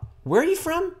 Where are you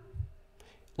from?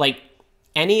 Like,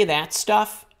 any of that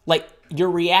stuff, like,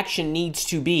 your reaction needs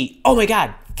to be, oh my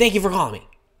God, thank you for calling me.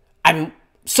 I'm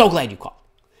so glad you called,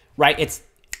 right?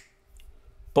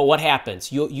 But what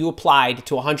happens? You applied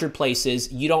to 100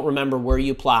 places. You don't remember where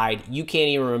you applied. You can't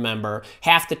even remember.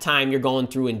 Half the time you're going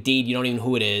through Indeed, you don't even know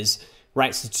who it is,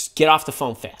 right? So just get off the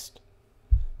phone fast.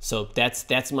 So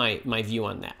that's my view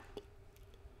on that.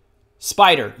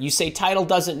 Spider, you say title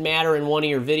doesn't matter in one of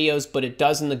your videos, but it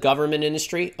does in the government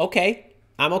industry. Okay,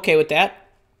 I'm okay with that.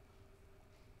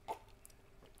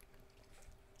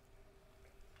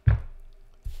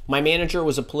 My manager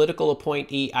was a political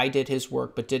appointee. I did his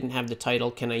work, but didn't have the title.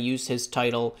 Can I use his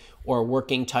title or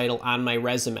working title on my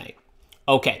resume?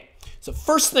 Okay, so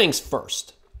first things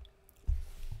first.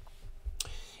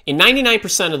 In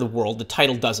 99% of the world, the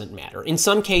title doesn't matter. In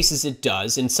some cases, it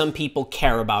does, and some people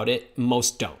care about it.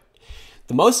 Most don't.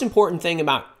 The most important thing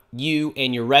about you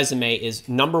and your resume is,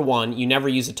 number one, you never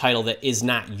use a title that is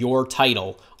not your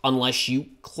title unless you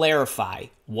clarify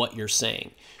what you're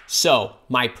saying. So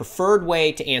my preferred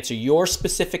way to answer your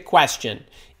specific question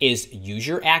is use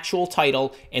your actual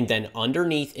title, and then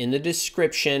underneath in the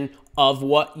description of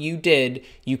what you did,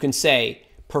 you can say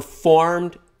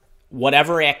performed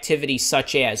whatever activity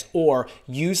such as, or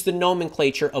use the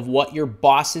nomenclature of what your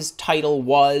boss's title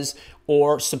was,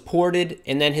 or supported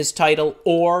and then his title,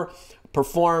 or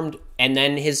performed and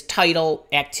then his title,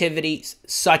 activities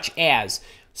such as,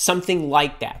 something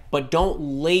like that. But don't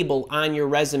label on your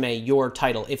resume your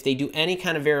title. If they do any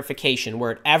kind of verification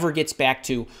where it ever gets back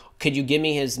to, could you give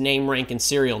me his name, rank, and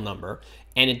serial number,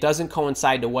 and it doesn't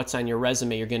coincide to what's on your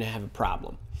resume, you're going to have a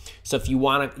problem. So if you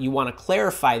want to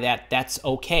clarify that, that's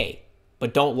okay,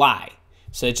 but don't lie.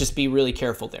 So just be really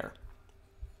careful there.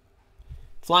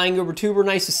 Flying Uber Tuber,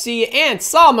 nice to see you. And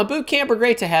Saul, my boot camper,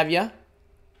 great to have you.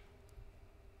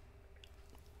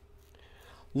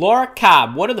 Laura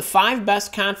Cobb, what are the 5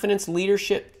 best confidence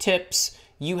leadership tips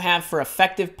you have for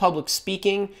effective public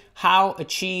speaking? How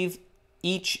achieve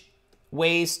each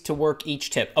ways to work each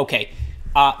tip? Okay,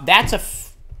 that's a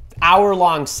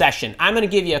hour-long session. I'm going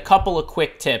to give you a couple of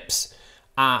quick tips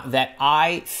that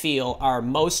I feel are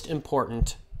most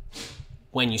important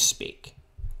when you speak.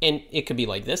 And it could be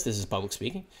like this. This is public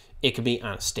speaking. It could be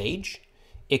on a stage.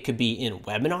 It could be in a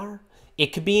webinar. It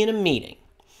could be in a meeting.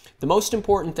 The most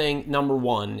important thing, number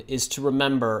one, is to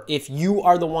remember if you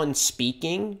are the one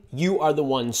speaking, you are the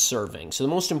one serving. So the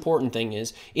most important thing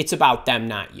is it's about them,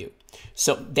 not you.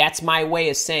 So that's my way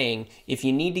of saying if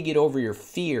you need to get over your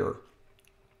fear,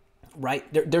 right?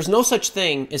 There's no such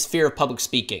thing as fear of public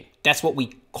speaking. That's what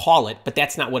we call it, but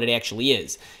that's not what it actually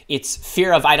is. It's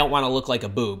fear of I don't want to look like a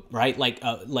boob, right? Like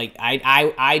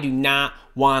I do not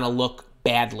want to look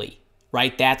badly,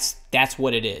 right? That's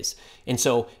what it is. And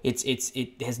so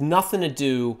it has nothing to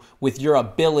do with your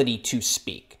ability to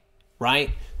speak,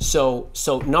 right? So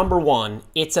number one,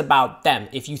 it's about them.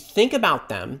 If you think about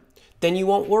them, then you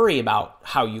won't worry about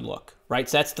how you look, right?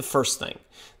 So that's the first thing.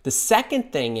 The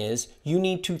second thing is you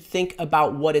need to think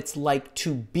about what it's like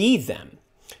to be them.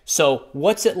 So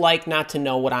what's it like not to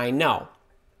know what I know?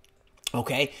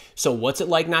 Okay, so what's it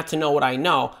like not to know what I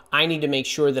know? I need to make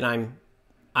sure that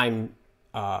I'm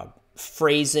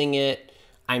phrasing it,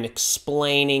 I'm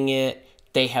explaining it,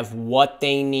 they have what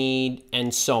they need,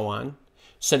 and so on.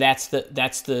 So that's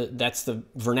the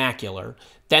vernacular.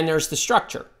 Then there's the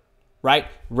structure, right?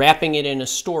 Wrapping it in a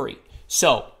story.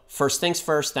 So first things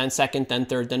first, then second, then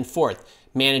third, then fourth.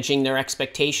 Managing their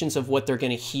expectations of what they're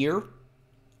going to hear.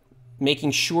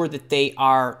 Making sure that they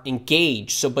are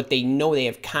engaged, but they know they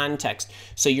have context.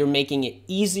 So you're making it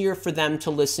easier for them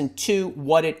to listen to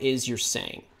what it is you're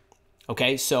saying.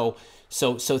 Okay, so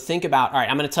think about, all right,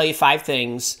 I'm going to tell you 5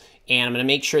 things, and I'm going to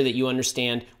make sure that you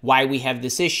understand why we have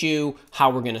this issue,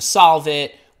 how we're going to solve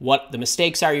it, what the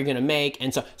mistakes are you're going to make.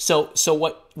 And so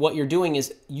what you're doing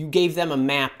is you gave them a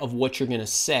map of what you're going to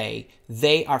say.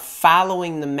 They are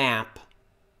following the map,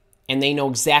 and they know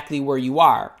exactly where you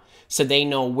are. So they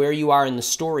know where you are in the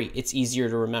story. It's easier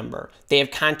to remember. They have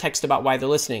context about why they're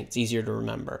listening. It's easier to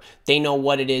remember. They know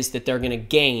what it is that they're going to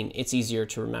gain. It's easier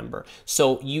to remember.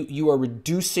 So you are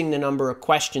reducing the number of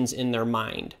questions in their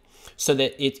mind so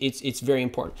that it's very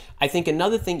important. I think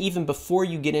another thing, even before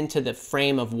you get into the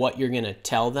frame of what you're going to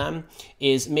tell them,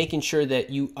 is making sure that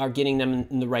you are getting them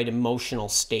in the right emotional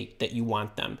state that you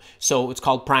want them. So it's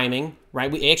called priming,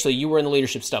 right? You were in the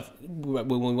leadership stuff when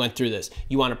we went through this.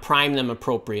 You want to prime them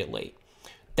appropriately.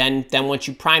 Then once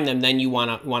you prime them, then you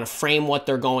want to frame what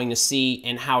they're going to see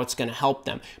and how it's going to help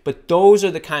them. But those are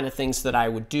the kind of things that I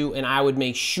would do, and I would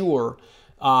make sure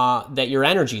that your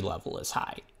energy level is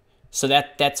high. So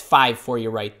that's 5 for you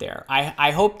right there.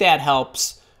 I hope that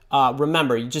helps.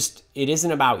 Remember, it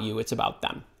isn't about you, it's about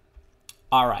them.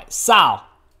 All right, Sal.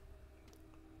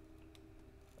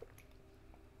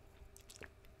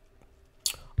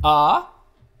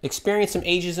 Experienced some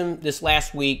ageism this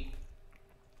last week.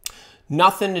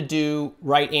 Nothing to do,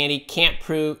 right, Andy? Can't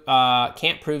prove,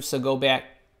 so go back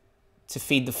to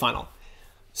feed the funnel.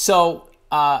 So,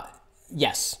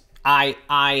 yes,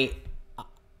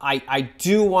 I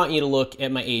do want you to look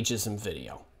at my ageism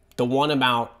video, the one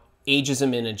about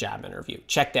ageism in a job interview.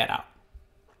 Check that out.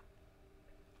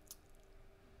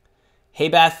 Hey,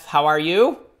 Beth, how are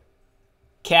you?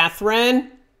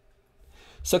 Catherine?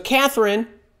 So, Catherine,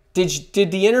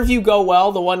 did the interview go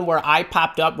well, the one where I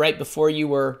popped up right before you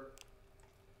were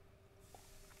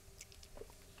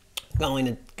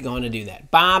going to do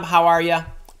that? Bob, how are you?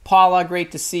 Paula,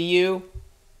 great to see you.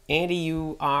 Andy,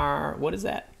 you are, what is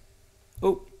that?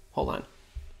 Oh, hold on.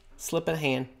 Slip a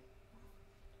hand.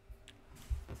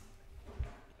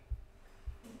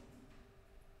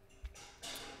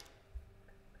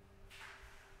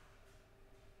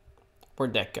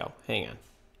 Where'd that go? Hang on.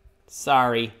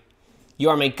 Sorry. You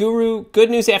are my guru. Good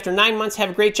news after 9 months.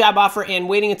 Have a great job offer and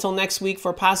waiting until next week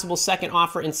for a possible second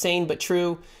offer. Insane but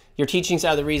true. Your teachings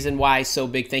are the reason why. So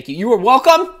big thank you. You are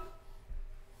welcome.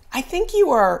 I think you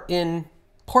are in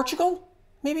Portugal,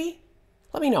 maybe?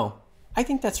 Let me know. I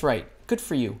think that's right. Good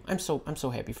for you. I'm so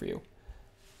happy for you.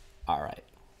 All right.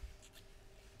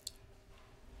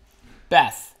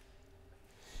 Beth,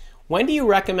 when do you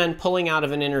recommend pulling out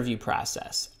of an interview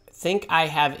process? Think I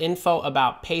have info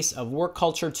about pace of work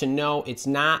culture to know it's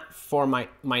not for my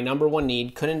number one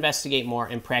need. Could investigate more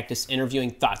and practice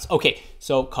interviewing thoughts. Okay,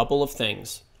 so a couple of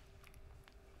things.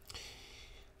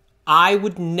 I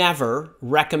would never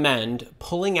recommend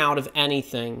pulling out of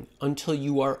anything until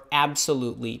you are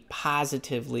absolutely,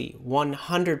 positively,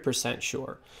 100%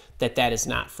 sure that that is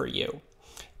not for you.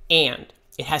 And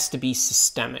it has to be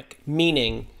systemic,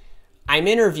 meaning I'm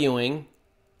interviewing,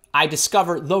 I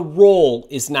discover the role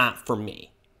is not for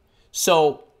me.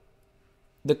 So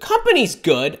the company's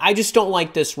good, I just don't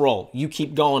like this role. You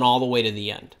keep going all the way to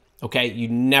the end, okay? You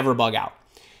never bug out.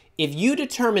 If you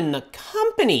determine the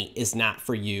company is not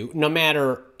for you, no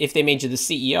matter if they made you the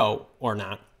CEO or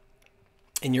not,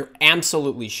 and you're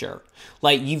absolutely sure,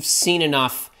 like you've seen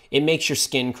enough, it makes your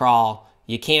skin crawl,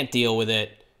 you can't deal with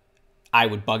it, I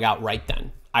would bug out right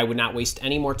then. I would not waste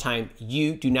any more time.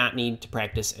 You do not need to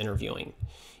practice interviewing.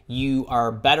 You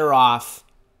are better off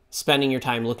spending your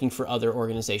time looking for other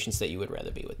organizations that you would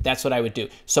rather be with. That's what I would do.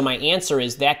 So my answer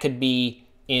is that could be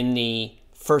in the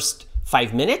first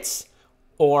 5 minutes,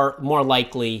 or more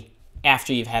likely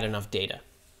after you've had enough data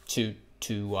to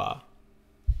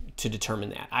determine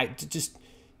that.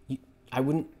 I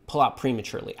wouldn't pull out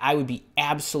prematurely. I would be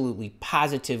absolutely,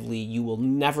 positively, you will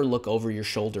never look over your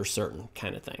shoulder certain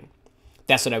kind of thing.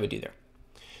 That's what I would do there.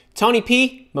 Tony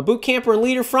P., my boot camper and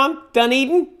leader from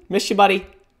Dunedin. Miss you, buddy.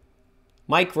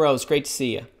 Mike Rose, great to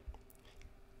see you.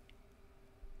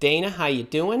 Dana, how you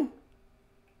doing?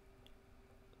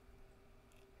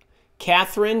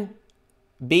 Catherine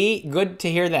B., good to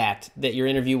hear that your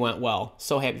interview went well.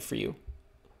 So happy for you.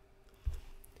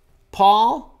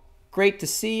 Paul, great to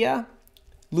see you.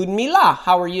 Ludmila,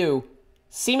 how are you?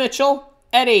 C. Mitchell,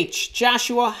 Ed H.,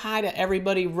 Joshua, hi to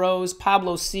everybody. Rose,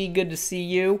 Pablo C., good to see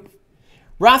you.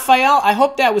 Raphael, I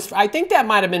hope that was, I think that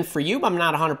might have been for you. I'm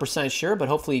not 100% sure, but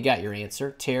hopefully you got your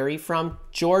answer. Terry from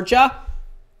Georgia.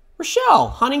 Rochelle,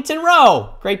 Huntington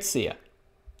Row, great to see you.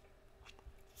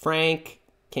 Frank,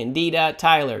 Candida,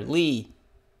 Tyler, Lee.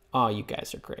 Oh, you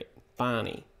guys are great.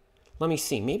 Bonnie. Let me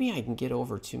see. Maybe I can get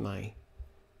over to my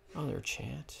other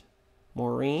chat.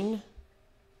 Maureen.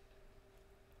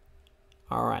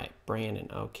 All right, Brandon.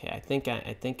 Okay, I think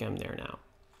I'm there now.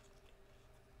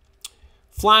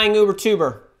 Flying Uber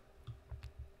Tuber.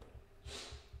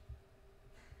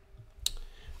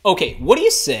 Okay, what do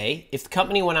you say if the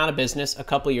company went out of business a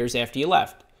couple years after you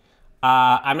left?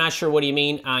 I'm not sure what do you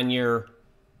mean on your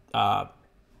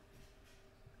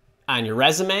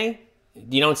resume.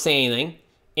 You don't say anything.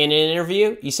 In an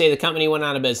interview, you say the company went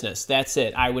out of business. That's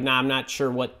it. I'm not sure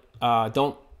what,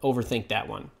 don't overthink that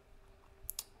one.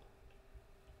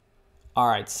 All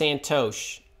right,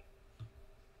 Santosh.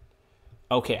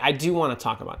 Okay, I do want to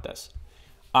talk about this.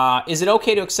 Is it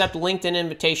okay to accept LinkedIn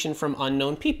invitation from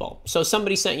unknown people? So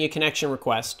somebody sent you a connection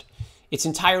request. It's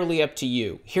entirely up to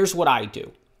you. Here's what I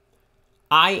do.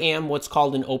 I am what's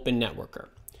called an open networker.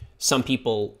 Some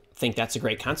people think that's a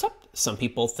great concept. Some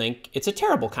people think it's a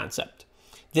terrible concept.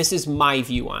 This is my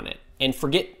view on it. And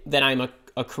forget that I'm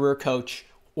a career coach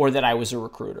or that I was a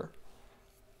recruiter.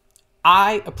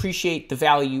 I appreciate the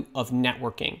value of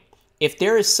networking. If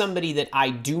there is somebody that I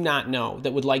do not know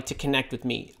that would like to connect with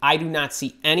me, I do not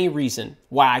see any reason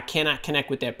why I cannot connect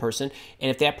with that person. And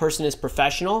if that person is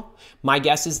professional, my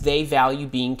guess is they value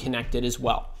being connected as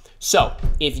well. So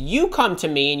if you come to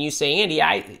me and you say, Andy,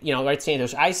 right,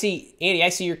 Santos, I see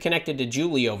you're connected to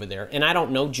Julie over there. And I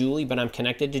don't know Julie, but I'm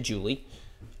connected to Julie.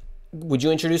 Would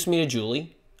you introduce me to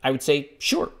Julie? I would say,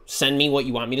 sure, send me what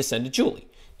you want me to send to Julie.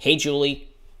 Hey, Julie,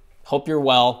 hope you're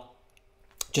well.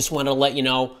 Just wanted to let you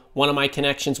know one of my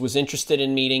connections was interested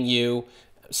in meeting you.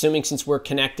 Assuming since we're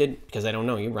connected, because I don't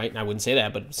know you, right? I wouldn't say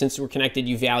that, but since we're connected,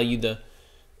 you value the,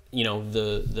 you know,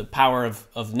 the power of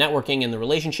networking and the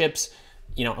relationships.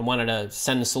 You know, I wanted to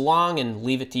send this along and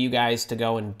leave it to you guys to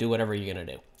go and do whatever you're going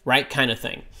to do, right? Kind of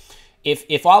thing.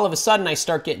 If all of a sudden I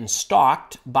start getting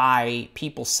stalked by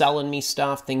people selling me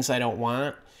stuff, things I don't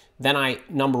want, then I,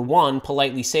 number one,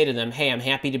 politely say to them, hey, I'm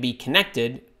happy to be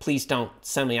connected. Please don't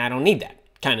send me, I don't need that,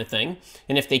 kind of thing.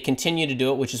 And if they continue to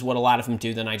do it, which is what a lot of them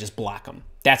do, then I just block them.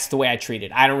 That's the way I treat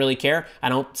it. I don't really care. I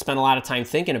don't spend a lot of time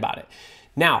thinking about it.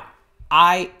 Now,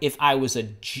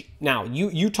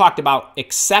 you talked about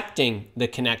accepting the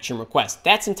connection request.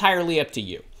 That's entirely up to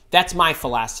you. That's my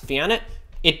philosophy on it.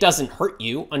 It doesn't hurt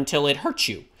you until it hurts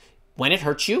you. When it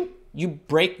hurts you, you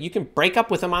can break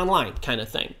up with them online, kind of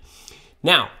thing.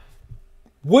 Now,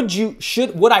 would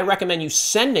I recommend you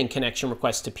sending connection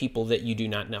requests to people that you do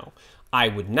not know? I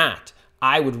would not.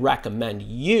 I would recommend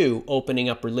you opening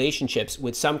up relationships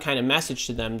with some kind of message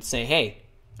to them to say, hey,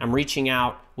 I'm reaching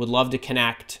out, would love to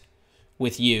connect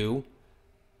with you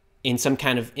in some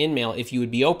kind of email if you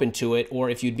would be open to it, or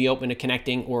if you'd be open to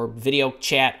connecting, or video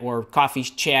chat, or coffee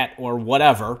chat, or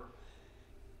whatever.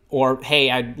 Or, hey,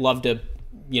 I'd love to,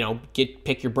 you know,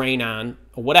 pick your brain on,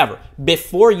 or whatever,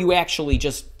 before you actually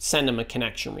just send them a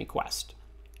connection request.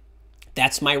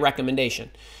 That's my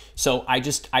recommendation. So I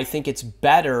think it's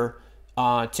better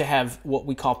to have what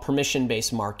we call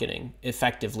permission-based marketing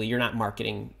effectively. You're not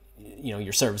marketing, you know,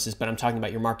 your services, but I'm talking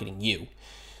about your marketing you.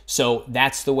 So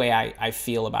that's the way I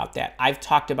feel about that. I've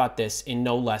talked about this in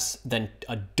no less than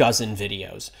a dozen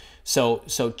videos. So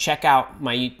check out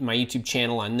my YouTube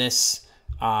channel on this,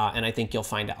 and I think you'll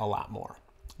find a lot more.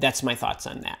 That's my thoughts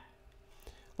on that.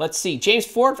 Let's see. James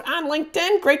Ford on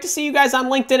LinkedIn. Great to see you guys on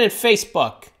LinkedIn and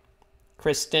Facebook.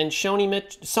 Kristen,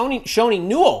 Shoni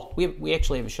Newell. We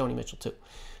actually have a Shoni Mitchell too.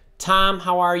 Tom,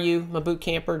 how are you? My boot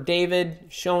camper. David,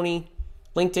 Shoni,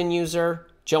 LinkedIn user.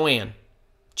 Joanne.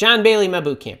 John Bailey, my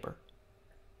boot camper.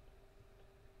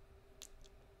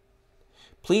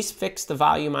 Please fix the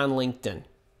volume on LinkedIn.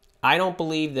 I don't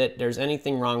believe that there's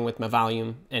anything wrong with my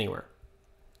volume anywhere.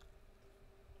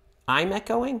 I'm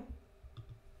echoing?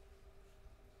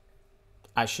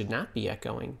 I should not be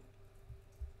echoing.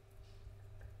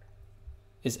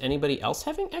 Is anybody else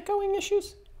having echoing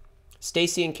issues?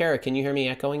 Stacy and Kara, can you hear me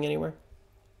echoing anywhere?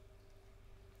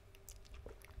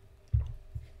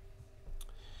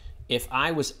 If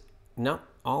I was, no,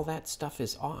 all that stuff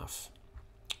is off.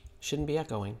 Shouldn't be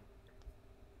echoing.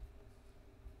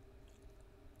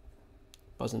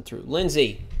 Buzzing through.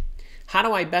 Lindsay, how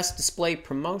do I best display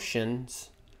promotions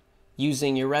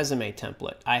using your resume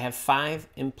template? I have 5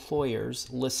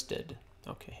 employers listed.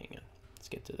 Okay, hang on. Let's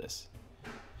get to this.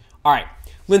 All right,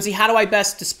 Lindsay, how do I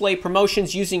best display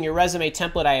promotions using your resume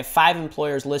template? I have 5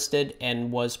 employers listed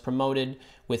and was promoted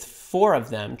with 4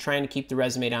 of them, trying to keep the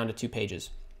resume down to 2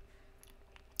 pages.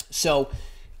 So,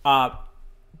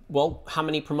 well, how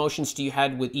many promotions do you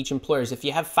have with each employer? If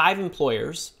you have 5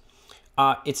 employers,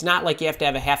 it's not like you have to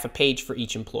have a half a page for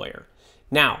each employer.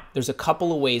 Now, there's a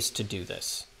couple of ways to do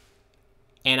this.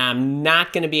 And I'm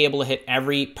not going to be able to hit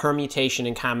every permutation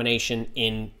and combination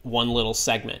in one little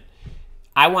segment.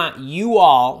 I want you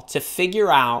all to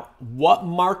figure out what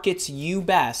markets you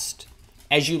best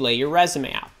as you lay your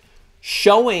resume out.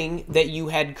 Showing that you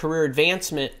had career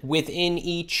advancement within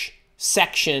each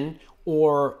section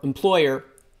or employer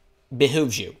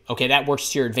behooves you. Okay, that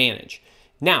works to your advantage.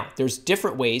 Now, there's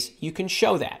different ways you can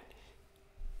show that.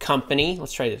 Company,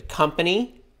 let's try this.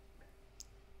 Company,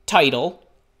 title,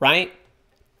 right?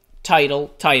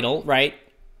 Title, right?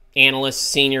 Analyst,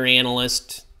 senior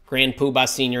analyst, grand poobah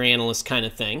senior analyst kind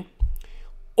of thing.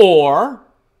 Or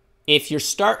if you're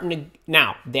starting to,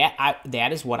 now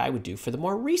that is what I would do for the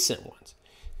more recent ones.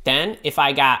 Then if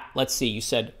I got, let's see, you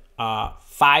said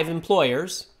 5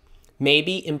 employers,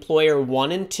 maybe employer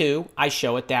 1 and 2, I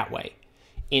show it that way.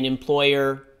 In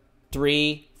employer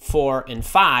 3, 4, and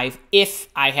 5, if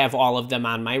I have all of them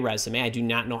on my resume, I do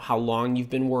not know how long you've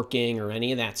been working or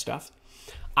any of that stuff,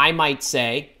 I might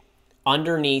say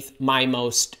underneath my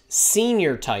most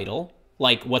senior title,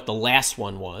 like what the last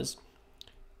one was,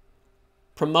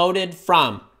 promoted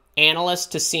from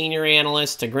analyst to senior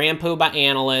analyst to grand poobah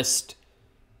analyst,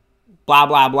 blah,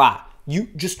 blah, blah. You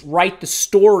just write the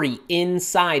story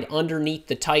inside underneath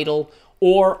the title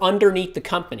or underneath the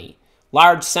company.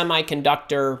 Large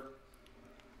semiconductor,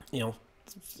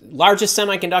 largest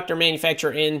semiconductor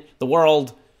manufacturer in the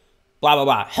world, blah, blah,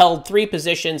 blah. Held 3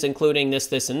 positions, including this,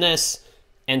 this, and this,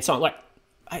 and so on. Like,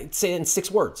 I'd say in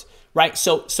 6 words, right?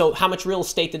 So how much real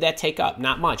estate did that take up?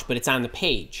 Not much, but it's on the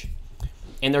page.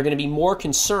 And they're going to be more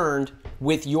concerned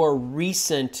with your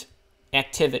recent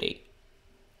activity.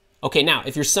 Okay, now,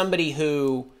 if you're somebody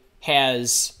who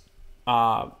has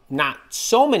not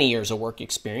so many years of work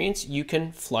experience, you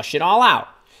can flush it all out.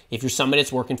 If you're somebody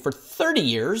that's working for 30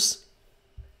 years,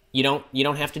 you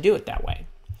don't have to do it that way.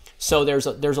 So there's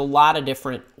a lot of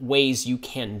different ways you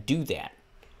can do that,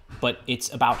 but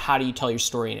it's about how do you tell your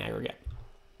story in aggregate.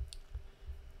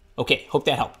 Okay, hope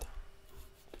that helped.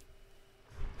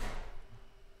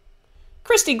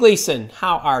 Christy Gleason,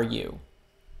 how are you?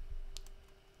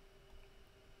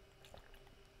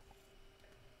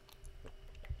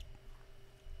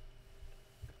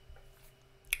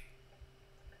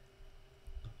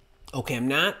 Okay, I'm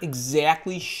not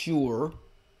exactly sure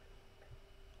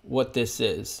what this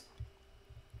is.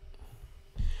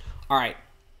 All right.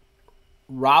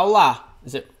 Raula.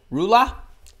 Is it Rula?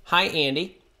 Hi,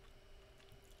 Andy.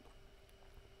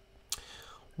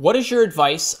 What is your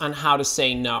advice on how to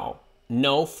say no?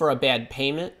 No for a bad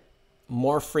payment,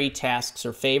 more free tasks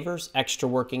or favors, extra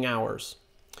working hours.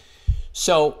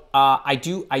 So I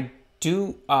do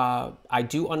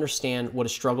understand what a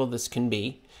struggle this can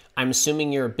be. I'm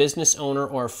assuming you're a business owner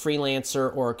or a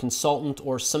freelancer or a consultant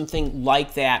or something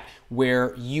like that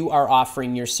where you are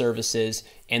offering your services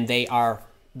and they are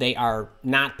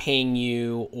not paying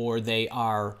you, or they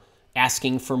are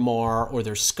asking for more, or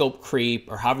there's scope creep,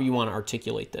 or however you want to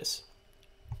articulate this.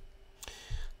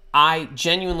 I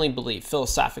genuinely believe,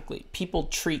 philosophically, people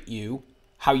treat you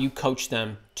how you coach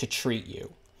them to treat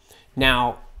you.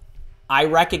 Now, I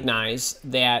recognize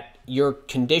that your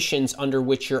conditions under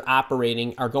which you're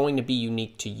operating are going to be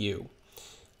unique to you.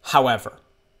 However,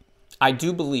 I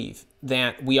do believe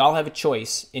that we all have a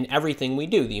choice in everything we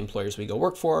do. The employers we go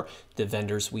work for, the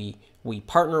vendors we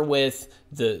partner with,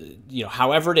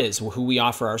 however it is, who we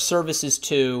offer our services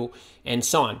to, and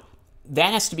so on.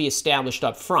 That has to be established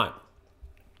up front.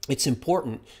 It's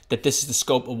important that this is the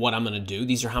scope of what I'm going to do.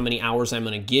 These are how many hours I'm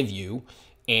going to give you,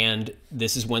 and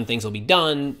this is when things will be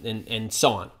done, and so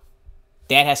on.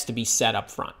 That has to be set up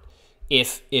front.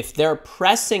 If they're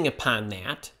pressing upon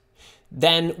that,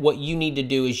 then what you need to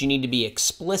do is you need to be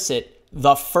explicit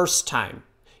the first time.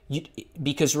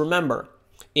 Because remember,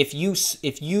 if you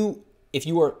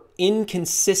are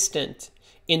inconsistent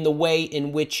in the way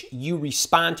in which you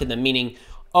respond to them, meaning,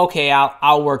 okay,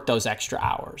 I'll work those extra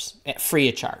hours at free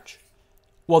of charge.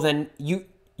 Well, then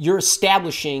you're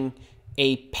establishing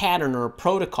a pattern or a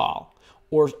protocol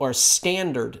or a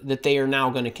standard that they are now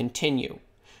going to continue,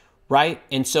 right?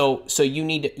 And so you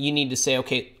need to say,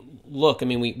 okay, look, I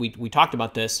mean, we talked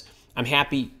about this. I'm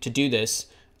happy to do this.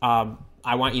 I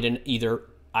want you to either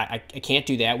I can't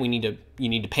do that. You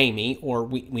need to pay me, or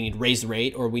we need to raise the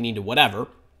rate, or we need to whatever.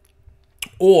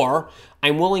 Or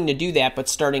I'm willing to do that, but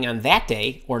starting on that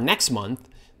day or next month,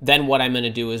 then what I'm going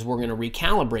to do is we're going to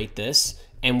recalibrate this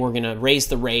and we're going to raise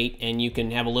the rate, and you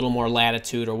can have a little more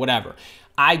latitude or whatever.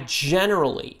 I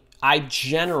generally,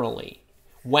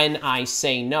 when I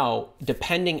say no,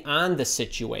 depending on the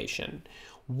situation,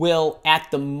 will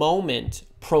at the moment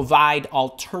provide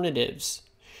alternatives.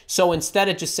 So instead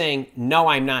of just saying, no,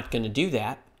 I'm not going to do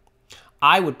that,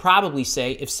 I would probably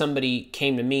say, if somebody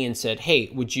came to me and said,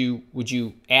 hey, would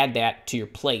you add that to your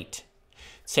plate?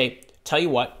 Say, tell you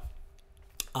what,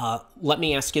 let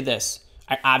me ask you this.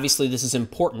 Obviously, this is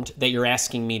important that you're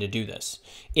asking me to do this.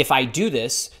 If I do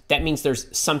this, that means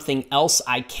there's something else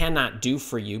I cannot do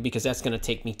for you, because that's going to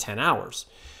take me 10 hours.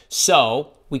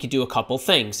 So we could do a couple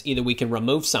things. Either we can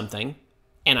remove something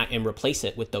and replace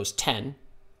it with those 10.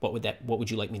 What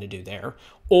would you like me to do there?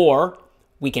 Or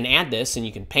we can add this and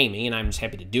you can pay me and I'm just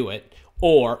happy to do it.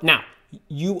 Or now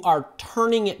you are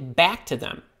turning it back to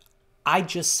them. I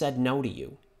just said no to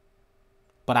you,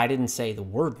 but I didn't say the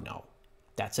word no.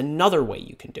 That's another way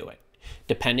you can do it,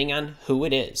 depending on who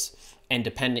it is and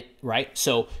depending, right?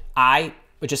 So I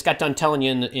just got done telling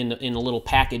you in a little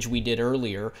package we did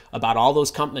earlier about all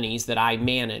those companies that I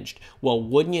managed. Well,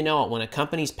 wouldn't you know it, when a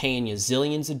company's paying you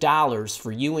zillions of dollars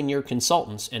for you and your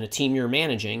consultants and a team you're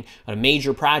managing, a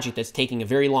major project that's taking a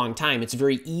very long time, it's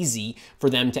very easy for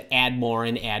them to add more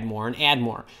and add more and add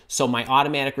more. So my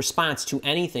automatic response to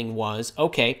anything was,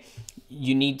 okay,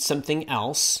 you need something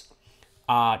else.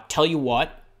 Tell you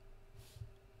what,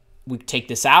 we take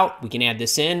this out, we can add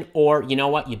this in, or you know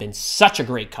what, you've been such a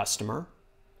great customer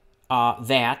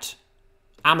that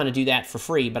I'm going to do that for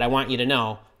free, but I want you to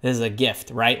know this is a gift,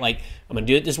 right? Like, I'm going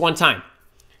to do it this one time,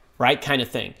 right? Kind of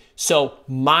thing. So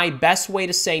my best way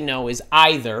to say no is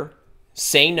either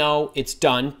say no, it's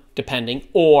done, depending,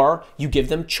 or you give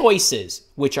them choices,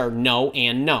 which are no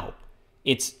and no.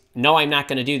 It's no, I'm not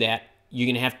going to do that. You're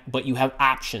going to have, but you have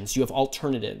options, you have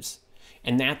alternatives.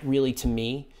 And that really, to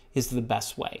me, is the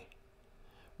best way.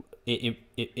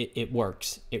 it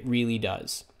works. It really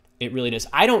does. It really does.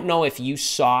 I don't know if you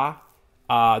saw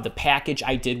the package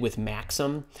I did with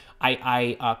Maxim.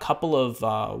 I a couple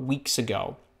of weeks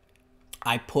ago,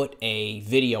 I put a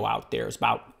video out there. It's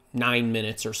about 9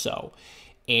 minutes or so.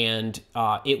 And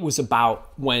it was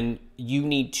about when you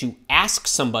need to ask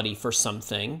somebody for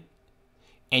something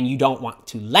and you don't want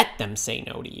to let them say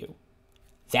no to you.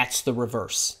 That's the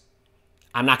reverse.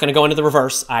 I'm not going to go into the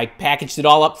reverse. I packaged it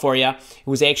all up for you. It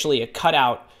was actually a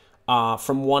cutout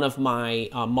from one of my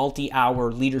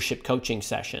multi-hour leadership coaching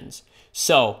sessions.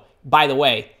 So, by the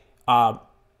way,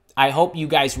 I hope you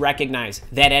guys recognize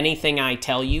that anything I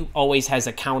tell you always has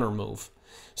a counter move.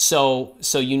 So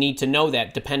you need to know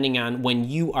that depending on when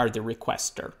you are the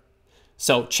requester.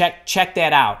 So check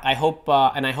that out. I hope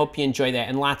you enjoy that,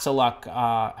 and lots of luck.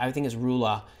 I think it's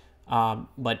Rula,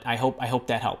 but I hope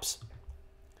that helps.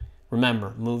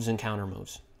 Remember, moves and counter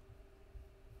moves.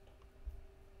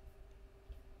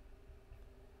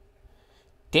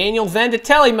 Daniel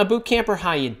Venditelli, my boot camper,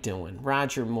 how you doing?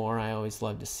 Roger Moore, I always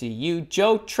love to see you.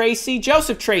 Joseph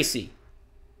Tracy.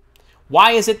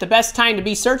 Why is it the best time to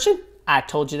be searching? I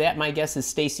told you that. My guess is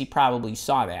Stacy probably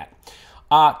saw that.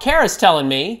 Kara's telling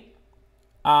me,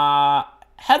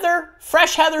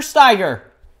 Fresh Heather Steiger.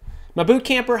 My boot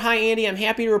camper, hi Andy, I'm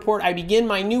happy to report I begin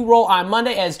my new role on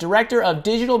Monday as Director of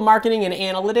Digital Marketing and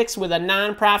Analytics with a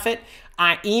nonprofit.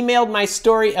 I emailed my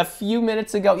story a few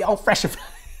minutes ago. Oh, fresh.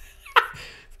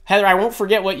 Heather, I won't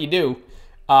forget what you do.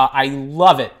 I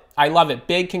love it. I love it.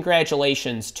 Big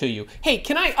congratulations to you. Hey,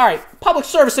 all right, public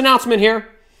service announcement here.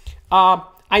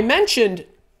 I mentioned,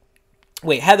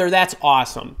 wait, Heather, that's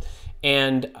awesome.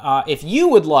 And if you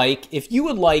would like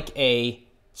a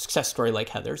success story like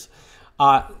Heather's,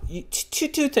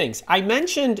 two things. I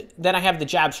mentioned that I have the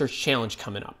Job Search Challenge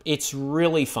coming up. It's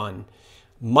really fun.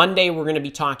 Monday, we're going to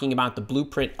be talking about the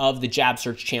blueprint of the Job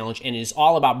Search Challenge, and it is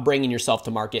all about bringing yourself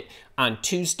to market. On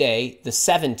Tuesday, the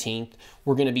 17th,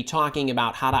 we're going to be talking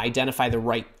about how to identify the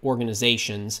right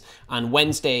organizations. On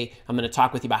Wednesday, I'm going to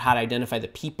talk with you about how to identify the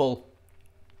people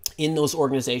in those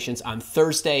organizations. On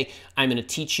Thursday, I'm going to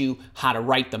teach you how to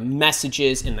write the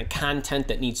messages and the content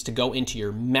that needs to go into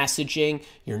your messaging,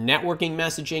 your networking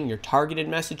messaging, your targeted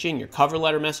messaging, your cover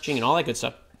letter messaging, and all that good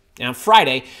stuff. And on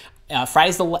Friday,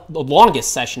 Friday's the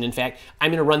longest session, in fact.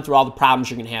 I'm going to run through all the problems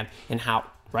you're going to have and how,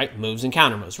 right, moves and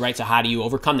counter moves, right? So how do you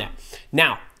overcome that?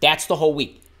 Now, that's the whole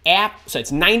week. So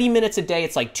it's 90 minutes a day.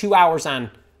 It's like 2 hours on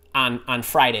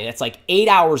Friday. That's like 8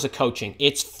 hours of coaching.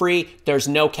 It's free. There's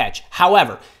no catch.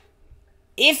 However,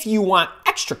 if you want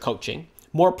extra coaching,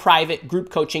 more private group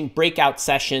coaching, breakout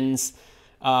sessions,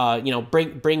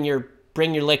 bring your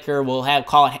liquor. We'll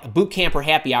call it a boot camper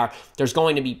happy hour. There's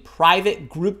going to be private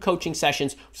group coaching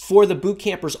sessions for the boot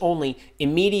campers only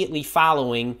immediately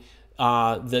following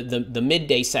the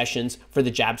midday sessions for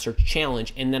the Job Search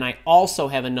Challenge. And then I also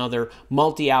have another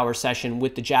multi-hour session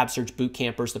with the Job Search boot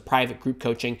campers, the private group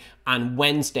coaching on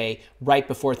Wednesday right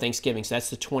before Thanksgiving. So that's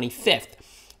the 25th.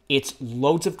 It's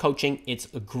loads of coaching.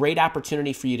 It's a great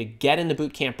opportunity for you to get in the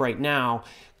boot camp right now,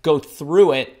 go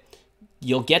through it.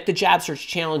 You'll get the Job Search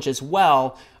Challenge as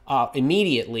well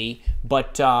immediately,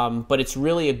 but it's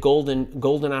really a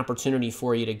golden opportunity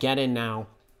for you to get in now.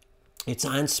 It's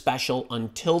on special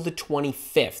until the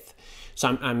 25th.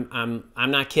 So I'm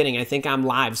not kidding. I think I'm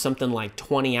live something like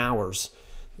 20 hours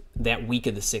that week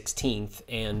of the 16th,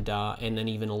 and then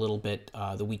even a little bit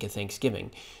the week of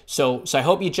Thanksgiving. So I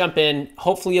hope you jump in.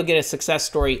 Hopefully you'll get a success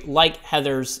story like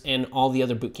Heather's and all the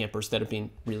other boot campers that have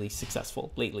been really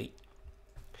successful lately.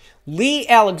 Lee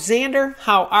Alexander,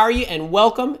 how are you? And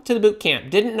welcome to the boot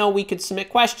camp. Didn't know we could submit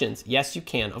questions. Yes, you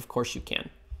can. Of course you can.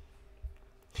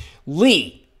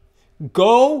 Lee,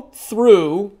 go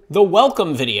through the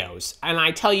welcome videos, and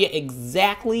I tell you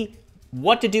exactly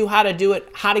what to do, how to do it,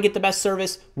 how to get the best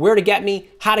service, where to get me,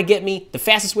 how to get me, the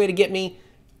fastest way to get me,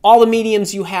 all the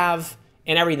mediums you have,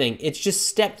 and everything. It's just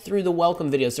step through the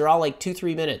welcome videos. They're all like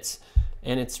 2-3 minutes,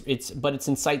 and it's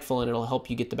insightful, and it'll help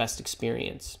you get the best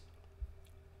experience.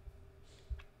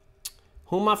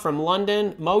 Huma from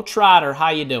London. Mo Trotter, how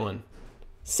you doing?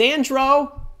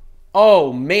 Sandro,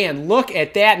 oh man, look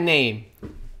at that name.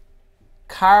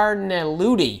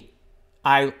 Carneludi.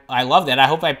 I love that. I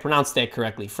hope I pronounced that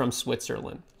correctly. From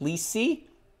Switzerland. Lisi?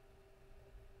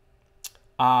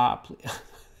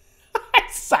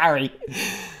 Sorry.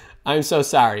 I'm so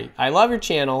sorry. I love your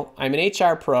channel. I'm an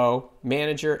HR pro,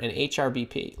 manager, and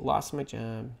HRBP. Lost my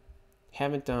job.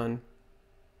 Haven't done.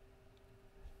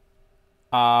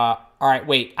 All right,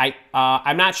 wait.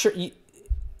 I'm not sure. You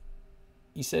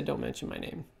said don't mention my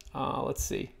name. Let's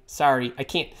see. Sorry, I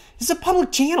can't. This is a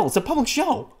public channel. It's a public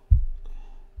show.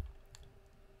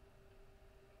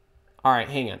 All right,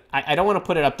 hang on. I don't want to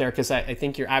put it up there because I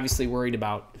think you're obviously worried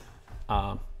about,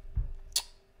 well,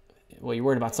 you're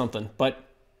worried about something. But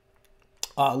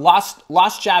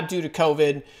lost job due to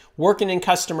COVID, working in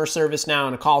customer service now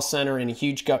in a call center in a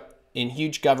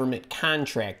huge government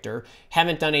contractor.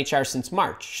 Haven't done HR since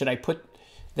March. Should I put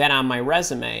that on my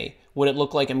resume? Would it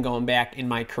look like I'm going back in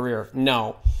my career?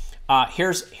 No.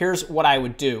 Here's what I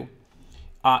would do.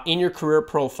 In your career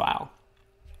profile,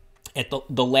 at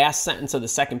the last sentence of the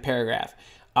second paragraph,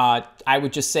 I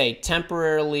would just say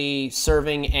temporarily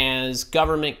serving as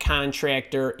government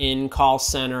contractor in call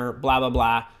center, blah,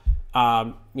 blah,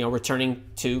 blah, returning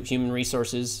to human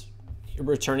resources,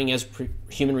 returning as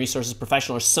human resources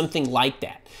professional or something like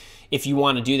that. If you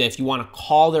want to do that, if you want to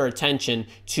call their attention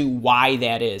to why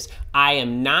that is. I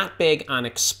am not big on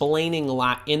explaining a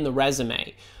lot in the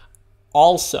resume.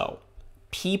 Also,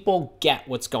 people get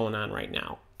what's going on right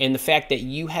now. And the fact that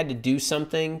you had to do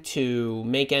something to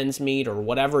make ends meet or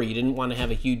whatever, you didn't want to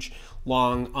have a huge,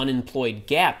 long, unemployed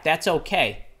gap, that's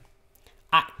okay.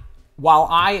 While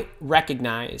I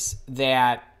recognize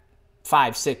that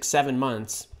 5, 6, 7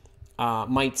 months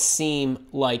might seem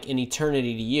like an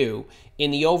eternity to you, in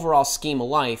the overall scheme of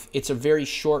life, it's a very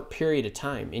short period of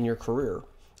time in your career.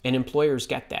 And employers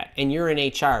get that. And you're in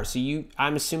HR, so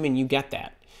I'm assuming you get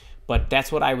that. But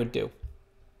that's what I would do.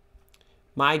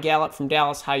 My Gallup from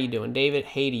Dallas, how you doing? David,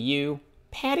 hey to you.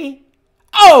 Patty,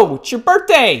 oh, it's your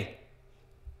birthday.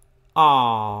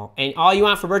 Oh, and all you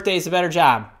want for birthday is a better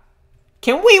job.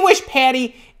 Can we wish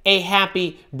Patty a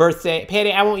happy birthday?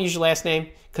 Patty, I won't use your last name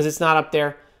because it's not up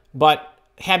there, but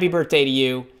happy birthday to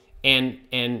you,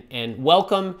 and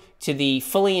welcome to the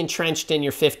fully entrenched in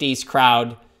your 50s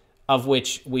crowd, of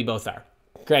which we both are.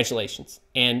 Congratulations,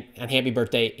 and happy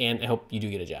birthday, and I hope you do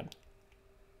get a job.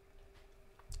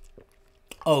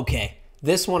 Okay,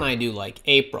 this one I do like,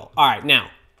 April. All right, now.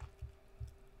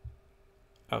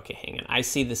 Okay, hang on. I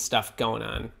see this stuff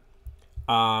going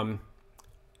on.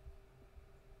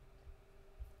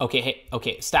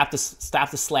 Okay, stop the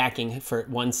slacking for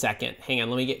 1 second. Hang on,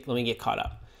 let me get caught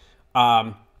up.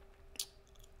 All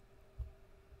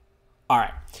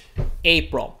right,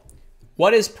 April.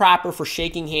 What is proper for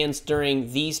shaking hands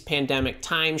during these pandemic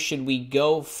times? Should we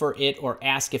go for it or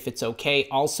ask if it's okay?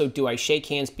 Also, do I shake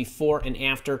hands before and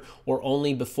after, or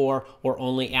only before or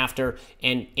only after?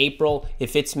 And April,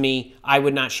 if it's me, I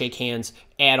would not shake hands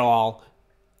at all.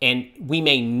 And we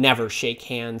may never shake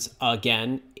hands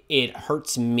again. It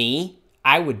hurts me.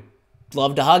 I would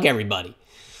love to hug everybody.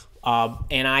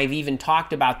 And I've even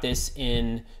talked about this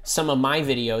in some of my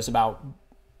videos about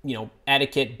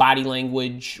etiquette, body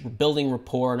language, building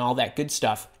rapport, and all that good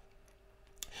stuff.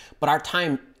 But our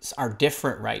times are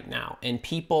different right now. And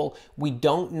people, we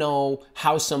don't know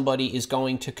how somebody is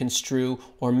going to construe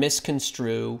or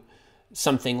misconstrue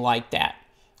something like that.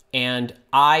 And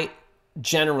I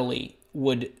generally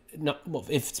would, if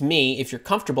it's me, if you're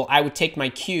comfortable, I would take my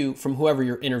cue from whoever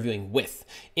you're interviewing with.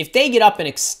 If they get up and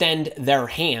extend their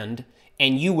hand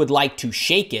and you would like to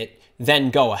shake it, then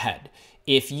go ahead.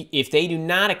 If they do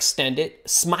not extend it,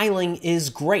 smiling is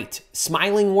great.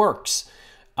 Smiling works.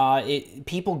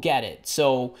 People get it.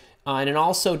 So, and it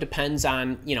also depends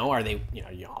on, are they,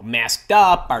 all masked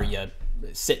up? Are you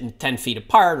sitting 10 feet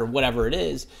apart or whatever it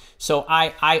is? So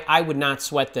I would not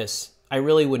sweat this. I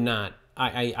really would not.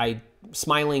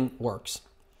 Smiling works.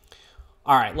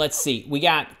 All right, let's see. We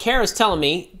got Kara's telling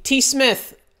me, T.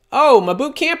 Smith, oh, my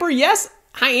boot camper, yes.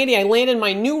 Hi, Andy. I landed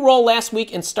my new role last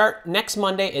week and start next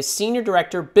Monday as Senior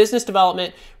Director, Business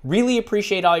Development. Really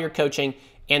appreciate all your coaching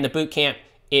and the boot camp.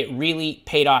 It really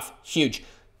paid off huge.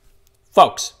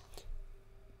 Folks,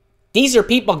 these are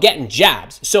people getting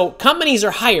jobs. So companies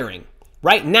are hiring.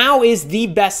 Right now is the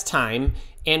best time.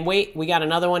 And wait, we got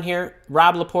another one here.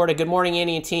 Rob Laporta, good morning,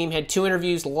 Andy and team. Had 2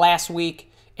 interviews last week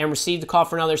and received a call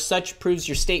for another. Such proves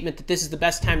your statement that this is the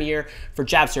best time of year for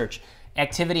job search.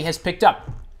 Activity has picked up.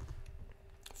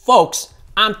 Folks,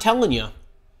 I'm telling you,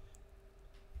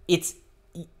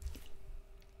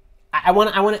 I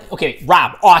want to, okay,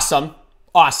 Rob, awesome.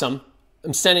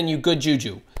 I'm sending you good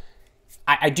juju.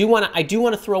 I do want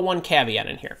to throw one caveat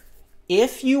in here.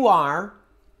 If you are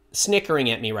snickering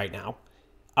at me right now,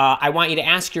 I want you to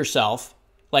ask yourself,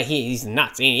 like, he's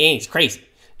nuts, he's crazy.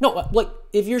 No, like,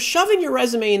 if you're shoving your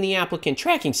resume in the applicant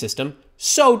tracking system,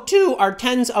 so too are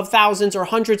tens of thousands or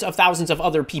hundreds of thousands of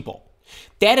other people.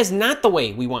 That is not the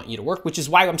way we want you to work, which is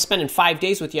why I'm spending 5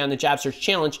 days with you on the Job Search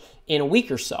Challenge in a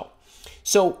week or so.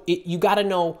 So you got to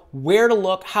know where to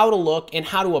look, and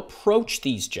how to approach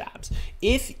these jobs.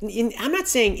 I'm not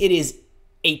saying it is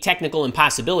a technical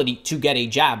impossibility to get a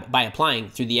job by applying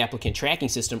through the applicant tracking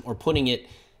system or putting it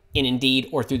in Indeed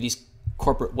or through these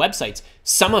corporate websites.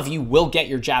 Some of you will get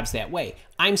your jobs that way.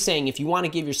 I'm saying if you want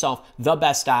to give yourself the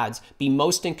best odds, be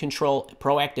most in control,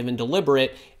 proactive, and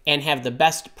deliberate, and have the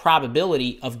best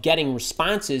probability of getting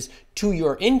responses to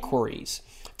your inquiries,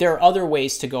 there are other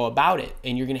ways to go about it,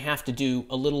 and you're going to have to do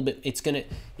a little bit. It's going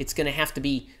to have to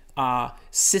be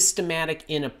systematic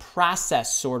in a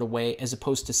process sort of way as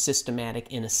opposed to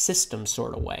systematic in a system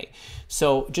sort of way.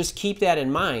 So just keep that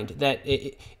in mind, that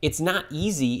it's not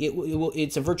easy.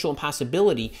 It's a virtual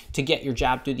impossibility to get your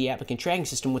job through the applicant tracking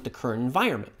system with the current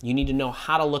environment. You need to know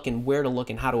how to look and where to look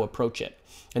and how to approach it.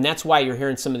 And that's why you're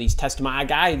hearing some of these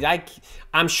testimonies.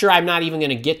 I'm sure I'm not even going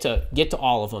to get to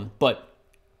all of them, but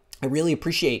I really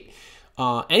appreciate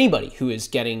anybody who is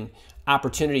getting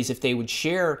opportunities, if they would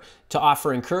share, to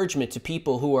offer encouragement to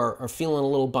people who are feeling a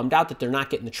little bummed out that they're not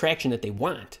getting the traction that they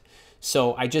want.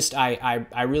 So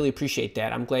I really appreciate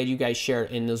that. I'm glad you guys share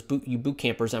in those boot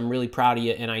campers. I'm really proud of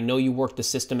you, and I know you work the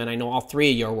system, and I know all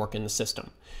three of you are working the system.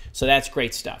 So that's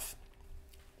great stuff.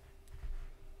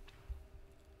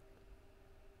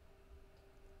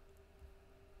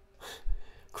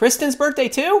 Kristen's birthday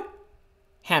too?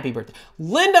 Happy birthday.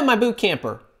 Linda, my boot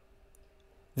camper.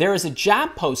 There is a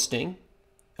job posting.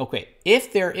 Okay,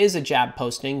 if there is a job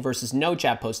posting versus no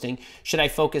job posting, should I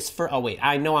focus for, oh wait,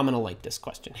 I know I'm gonna like this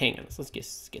question. Hang on, let's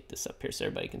get this up here so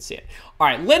everybody can see it. All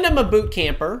right, Linda, my boot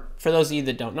camper, for those of you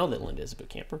that don't know that Linda is a boot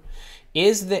camper,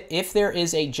 is that if there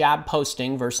is a job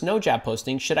posting versus no job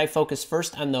posting, should I focus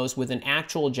first on those with an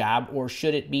actual job, or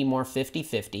should it be more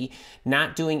 50-50?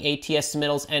 Not doing ATS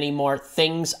submittals anymore.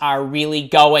 Things are really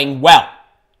going well.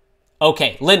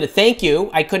 Okay, Linda, thank you.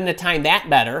 I couldn't have timed that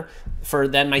better, for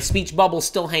then my speech bubble's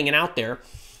still hanging out there.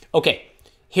 Okay,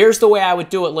 here's the way I would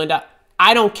do it, Linda.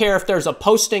 I don't care if there's a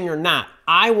posting or not.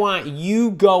 I want you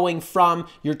going from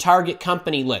your target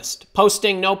company list.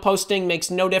 Posting, no posting makes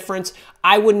no difference.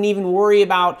 I wouldn't even worry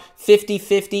about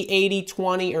 50-50,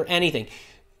 80-20, or anything.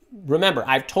 Remember,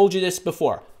 I've told you this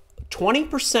before.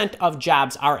 20% of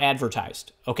jobs are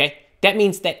advertised, okay? That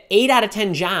means that 8 out of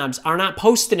 10 jobs are not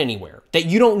posted anywhere, that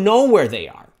you don't know where they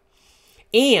are.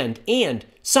 And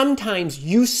sometimes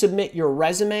you submit your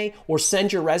resume or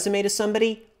send your resume to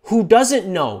somebody who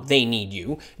doesn't know they need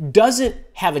you, doesn't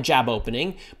have a job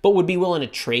opening, but would be willing to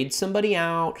trade somebody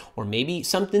out, or maybe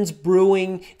something's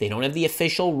brewing, they don't have the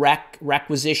official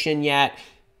requisition yet.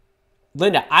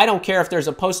 Linda, I don't care if there's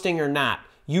a posting or not.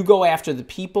 You go after the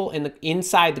people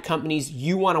inside the companies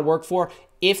you want to work for.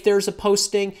 If there's a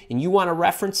posting and you want to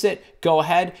reference it, go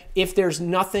ahead. If there's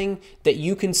nothing that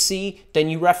you can see, then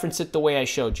you reference it the way I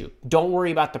showed you. Don't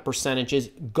worry about the percentages.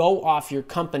 Go off your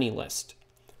company list.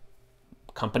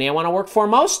 Company I want to work for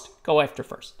most, go after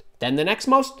first. Then the next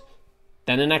most,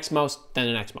 then the next most, then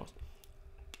the next most.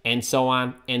 And so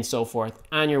on and so forth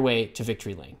on your way to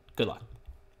victory lane. Good luck.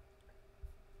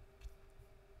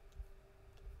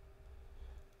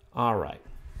 All right.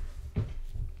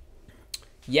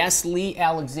 Yes, Lee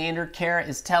Alexander, Kara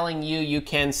is telling you you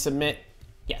can submit.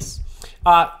 Yes.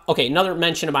 Okay, another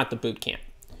mention about the boot camp.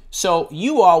 So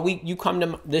you all, you come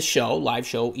to this show, live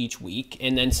show each week,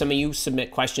 and then some of you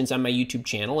submit questions on my YouTube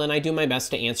channel, and I do my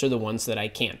best to answer the ones that I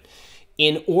can.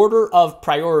 In order of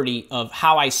priority of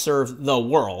how I serve the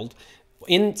world,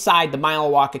 inside the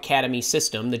Mile Walk Academy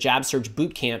system, the Job Search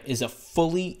Boot Camp is a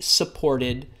fully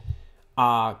supported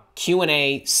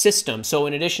Q&A system. So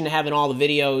in addition to having all the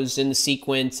videos and the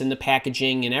sequence and the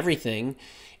packaging and everything,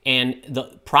 and the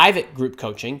private group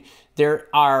coaching, there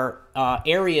are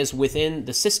areas within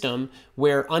the system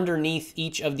where underneath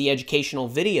each of the educational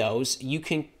videos, you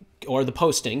can, or the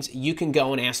postings, you can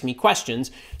go and ask me questions.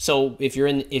 So if you're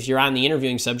on the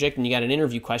interviewing subject and you got an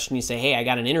interview question, you say, hey, I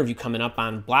got an interview coming up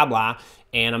on blah, blah,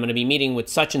 and I'm going to be meeting with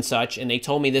such and such, and they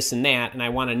told me this and that, and I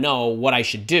want to know what I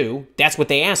should do. That's what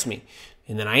they ask me.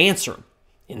 And then I answer them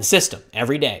in the system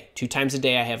every day. 2 times a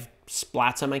day, I have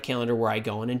spots on my calendar where I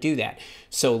go in and do that.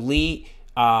 So Lee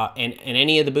and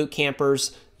any of the boot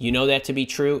campers, you know that to be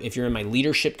true. If you're in my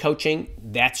leadership coaching,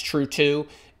 that's true too.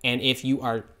 And if you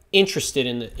are interested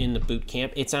in the boot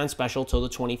camp, it's on special till the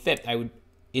 25th.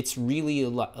 It's really a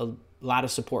lot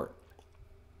of support.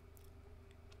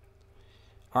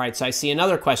 All right, so I see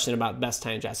another question about best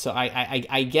time jobs. So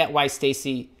I get why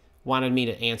Stacy wanted me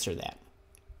to answer that.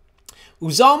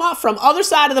 Uzoma from other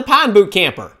side of the pond, boot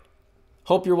camper.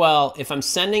 Hope you're well. If I'm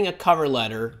sending a cover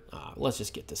letter, let's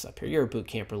just get this up here. You're a boot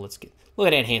camper. Look at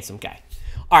that handsome guy.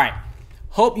 All right.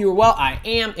 Hope you are well. I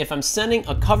am. If I'm sending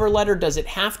a cover letter, does it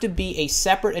have to be a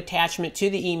separate attachment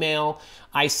to the email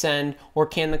I send, or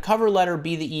can the cover letter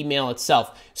be the email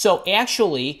itself? So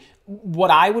actually,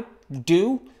 what I would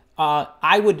do, so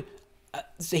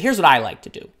here's what I like to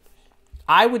do.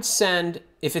 I would send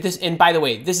if it is, and by the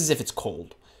way, this is if it's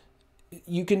cold.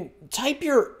 You can type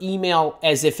your email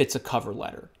as if it's a cover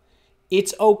letter.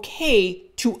 It's okay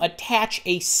to attach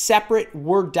a separate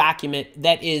Word document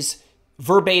that is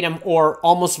verbatim or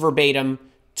almost verbatim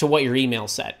to what your email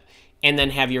said, and then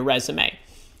have your resume.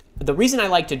 The reason I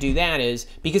like to do that is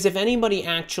because if anybody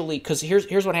actually, because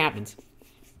here's what happens.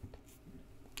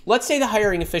 Let's say the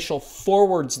hiring official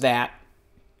forwards that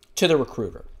to the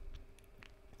recruiter,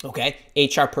 okay,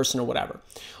 HR person or whatever.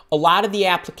 A lot of the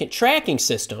applicant tracking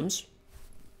systems,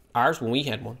 ours when we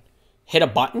had one, hit a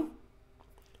button,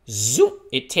 zoom,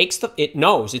 it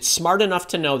knows, it's smart enough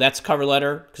to know that's a cover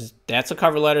letter, because that's a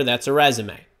cover letter, that's a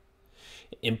resume.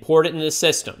 Import it into the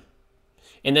system.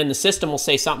 And then the system will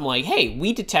say something like, hey,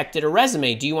 we detected a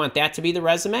resume. Do you want that to be the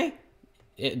resume?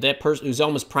 That person who's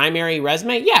almost primary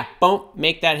resume? Yeah, boom,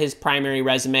 make that his primary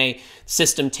resume.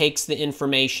 System takes the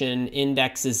information,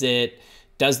 indexes it,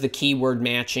 does the keyword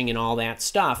matching and all that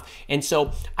stuff. And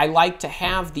so I like to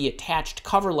have the attached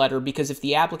cover letter because if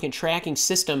the applicant tracking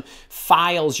system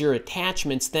files your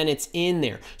attachments, then it's in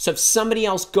there. So if somebody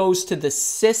else goes to the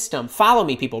system, follow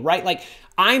me people, right? Like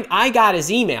I got his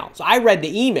email, so I read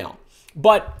the email,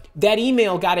 but that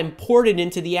email got imported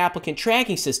into the applicant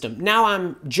tracking system. Now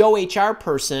I'm Joe HR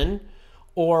person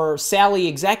or Sally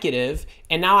executive,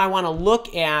 and now I want to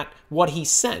look at what he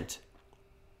sent.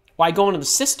 Well, I go into the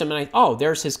system and oh,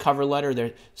 there's his cover letter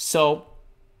there. So,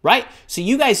 right? So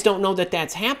you guys don't know that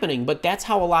that's happening, but that's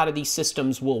how a lot of these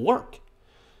systems will work.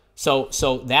 So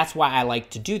that's why I like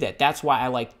to do that. That's why I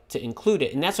like to include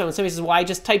it. And that's why when somebody says, well, I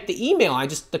just typed the email,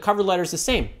 the cover letter is the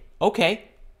same. Okay,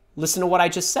 listen to what I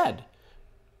just said.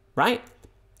 Right?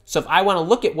 So if I want to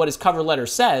look at what his cover letter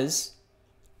says,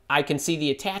 I can see the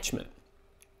attachment.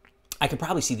 I can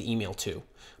probably see the email too.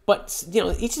 But, you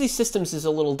know, each of these systems is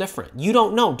a little different. You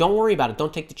don't know. Don't worry about it.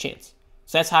 Don't take the chance.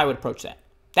 So that's how I would approach that.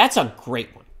 That's a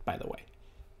great one, by the way.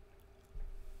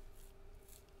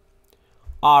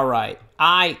 All right.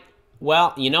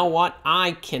 Well, you know what?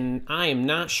 I am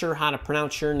not sure how to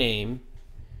pronounce your name.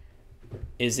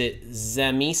 Is it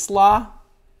Zemisla?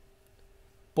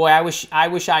 Boy, I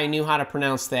wish I knew how to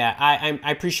pronounce that.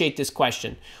 I appreciate this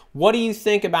question. What do you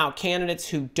think about candidates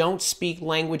who don't speak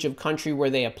language of country where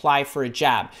they apply for a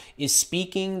job? Is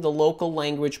speaking the local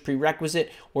language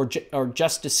prerequisite or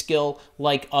just a skill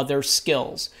like other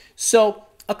skills? So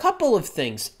a couple of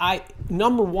things.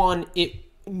 Number one,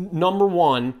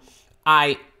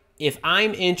 if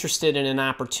I'm interested in an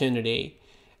opportunity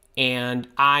and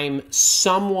I'm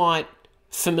somewhat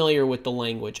familiar with the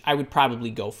language, I would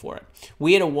probably go for it.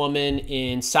 We had a woman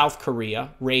in South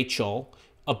Korea, Rachel,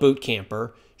 a boot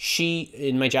camper.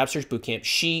 In my job search boot camp,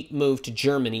 she moved to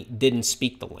Germany, didn't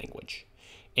speak the language.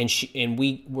 And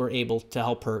we were able to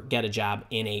help her get a job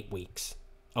in 8 weeks.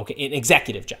 Okay, an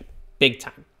executive job, big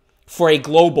time, for a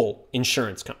global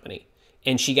insurance company.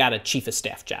 And she got a chief of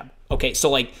staff job. Okay, so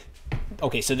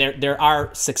there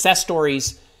are success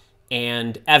stories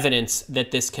and evidence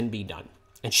that this can be done.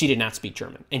 And she did not speak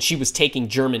German. And she was taking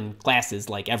German classes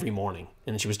like every morning.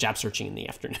 And then she was job searching in the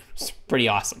afternoon. It's pretty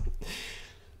awesome.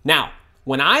 Now,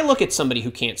 when I look at somebody who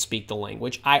can't speak the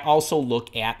language, I also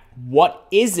look at what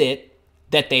is it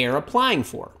that they are applying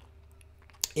for.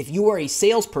 If you are a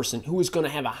salesperson who is going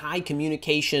to have a high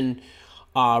communication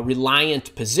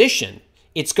reliant position,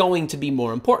 it's going to be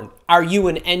more important. Are you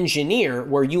an engineer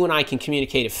where you and I can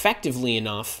communicate effectively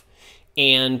enough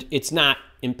and it's not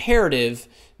imperative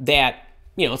that,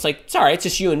 you know, it's like, sorry, it's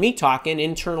just you and me talking,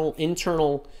 internal, in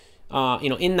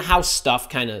the house stuff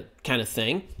kind of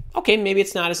thing. Okay, maybe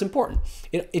it's not as important.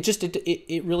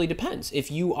 It really depends.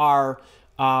 If you are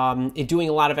doing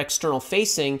a lot of external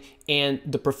facing and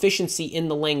the proficiency in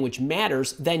the language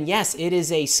matters, then yes, it is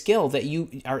a skill that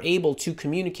you are able to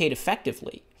communicate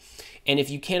effectively. And if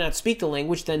you cannot speak the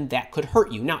language, then that could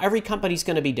hurt you. Now, every company's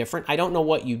going to be different. I don't know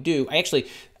what you do.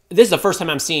 This is the first time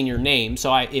I'm seeing your name,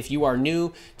 so if you are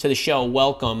new to the show,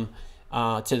 welcome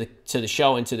to the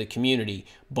show and to the community.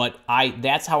 But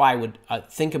that's how I would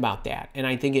think about that, and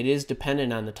I think it is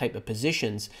dependent on the type of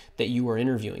positions that you are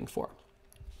interviewing for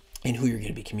and who you're going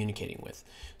to be communicating with.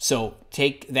 So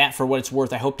take that for what it's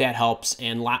worth. I hope that helps,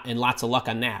 and lots of luck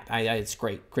on that. It's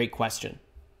great question.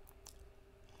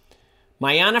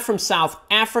 Mayana from South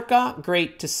Africa,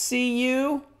 great to see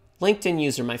you. LinkedIn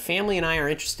user, my family and I are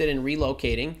interested in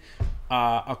relocating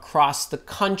across the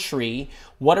country.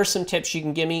 What are some tips you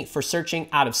can give me for searching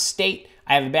out of state?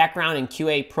 I have a background in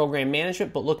QA program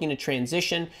management, but looking to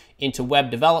transition into web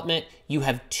development. You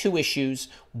have 2 issues.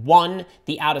 One,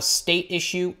 the out of state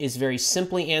issue is very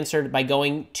simply answered by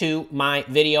going to my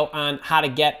video on how to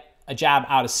get a job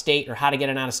out of state or how to get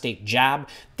an out of state job,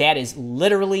 that is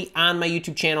literally on my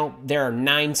YouTube channel. There are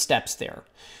 9 steps there.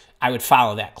 I would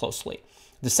follow that closely.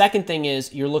 The second thing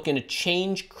is you're looking to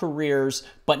change careers,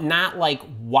 but not like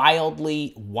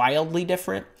wildly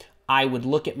different. I would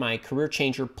look at my career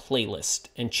changer playlist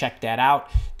and check that out.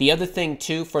 The other thing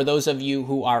too, for those of you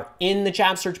who are in the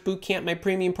Job Search Bootcamp, my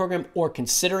premium program, or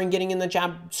considering getting in the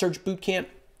Job Search Bootcamp,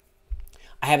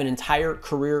 I have an entire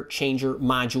career changer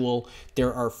module.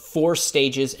 There are 4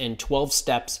 stages and 12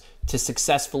 steps to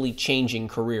successfully changing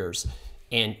careers.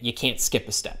 And you can't skip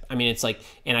a step. I mean, it's like,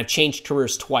 and I've changed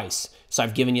careers twice. So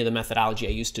I've given you the methodology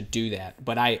I used to do that.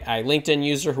 But I LinkedIn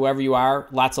user, whoever you are,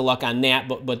 lots of luck on that.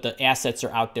 But the assets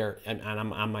are out there and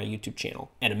I'm on my YouTube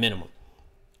channel at a minimum.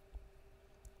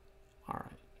 All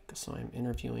right. So I'm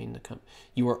interviewing the company.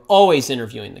 You are always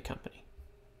interviewing the company.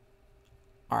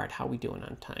 All right. How are we doing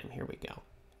on time? Here we go.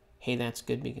 Hey, that's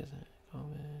good because of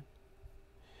COVID.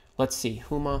 Let's see.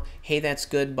 Huma. Hey, that's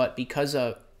good. But because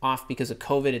of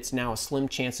COVID, it's now a slim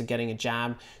chance of getting a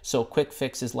job. So quick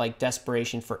fix is like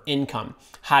desperation for income.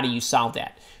 How do you solve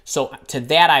that? So to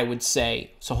that, I would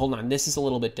say, so hold on, this is a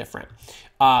little bit different.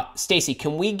 Stacy,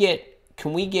 can we get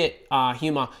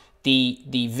Huma,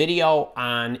 the video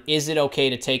on is it okay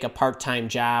to take a part-time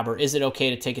job or is it okay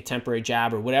to take a temporary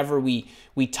job or whatever we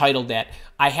titled that.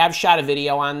 I have shot a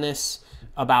video on this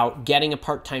about getting a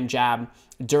part-time job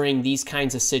during these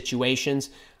kinds of situations.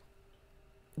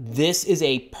 This is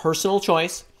a personal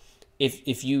choice.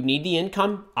 If you need the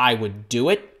income, I would do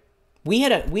it. We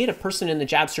had a person in the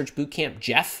Job Search Bootcamp,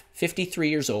 Jeff, 53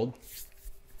 years old,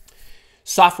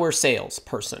 software sales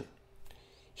person.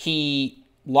 He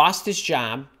lost his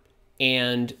job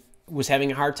and was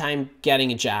having a hard time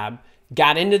getting a job,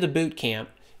 got into the boot camp,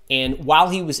 and while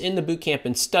he was in the boot camp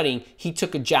and studying, he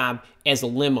took a job as a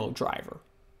limo driver.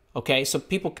 Okay, so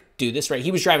people do this, right?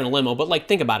 He was driving a limo, but like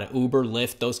think about it, Uber,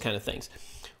 Lyft, those kind of things.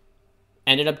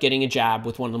 Ended up getting a job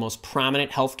with one of the most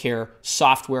prominent healthcare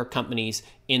software companies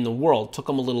in the world. Took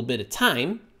him a little bit of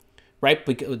time, right?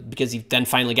 Because he then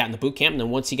finally got in the boot camp, and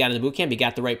then once he got in the boot camp, he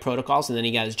got the right protocols, and then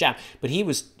he got his job. But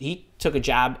he took a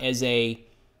job as a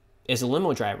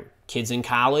limo driver. Kids in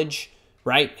college,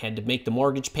 right? Had to make the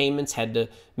mortgage payments, had to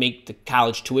make the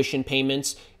college tuition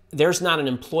payments. There's not an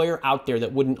employer out there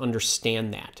that wouldn't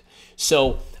understand that.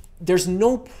 So there's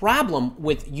no problem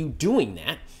with you doing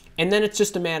that. And then it's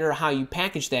just a matter of how you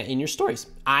package that in your stories.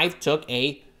 I took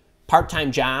a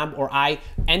part-time job, or I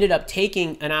ended up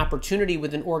taking an opportunity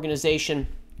with an organization.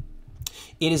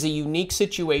 It is a unique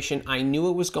situation. I knew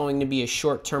it was going to be a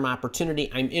short-term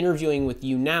opportunity. I'm interviewing with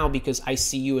you now because I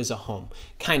see you as a home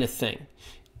kind of thing.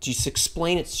 Just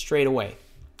explain it straight away.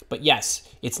 But yes,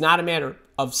 it's not a matter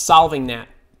of solving that.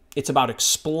 It's about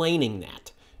explaining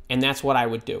that. And that's what I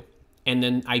would do. And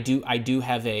then I do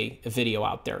have a video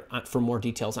out there for more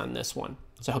details on this one.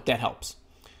 So I hope that helps.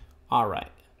 All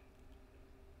right.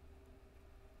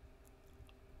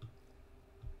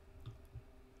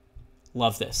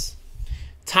 Love this.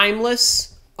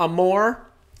 Timeless Amore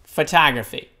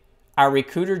Photography. Are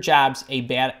recruiter jobs a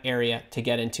bad area to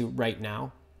get into right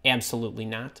now? Absolutely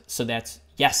not. So that's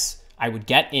yes, I would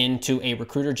get into a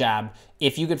recruiter job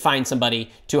if you could find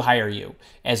somebody to hire you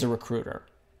as a recruiter.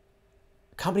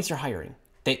 Companies are hiring.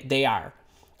 They are.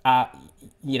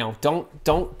 You know,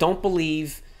 don't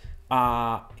believe.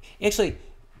 Actually,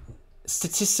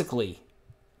 statistically,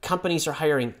 companies are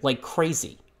hiring like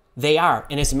crazy. They are.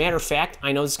 And as a matter of fact,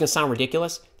 I know this is going to sound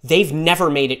ridiculous. They've never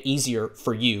made it easier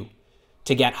for you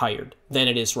to get hired than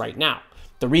it is right now.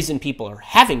 The reason people are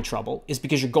having trouble is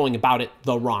because you're going about it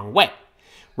the wrong way,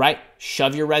 right?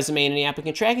 Shove your resume in the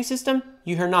applicant tracking system,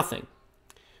 you hear nothing.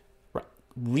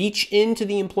 Reach into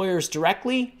the employers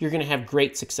directly, you're going to have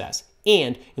great success.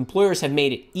 And employers have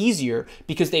made it easier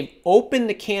because they've opened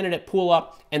the candidate pool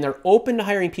up and they're open to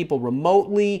hiring people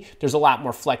remotely. There's a lot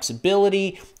more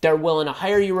flexibility. They're willing to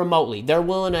hire you remotely. They're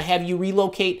willing to have you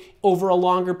relocate over a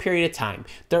longer period of time.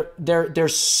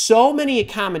 There's so many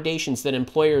accommodations that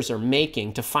employers are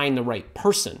making to find the right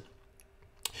person.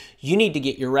 You need to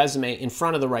get your resume in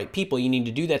front of the right people. You need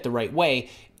to do that the right way.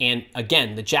 And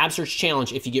again, the Job Search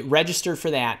Challenge, if you get registered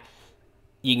for that,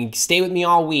 you can stay with me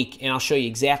all week and I'll show you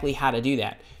exactly how to do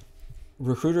that.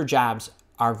 Recruiter jobs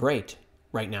are great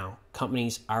right now.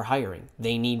 Companies are hiring.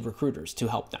 They need recruiters to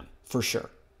help them, for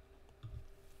sure.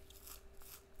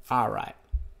 All right.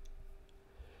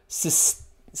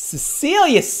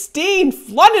 Cecilia Steen,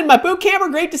 London, my boot camper,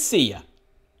 great to see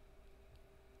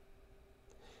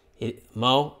you.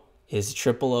 Mo is a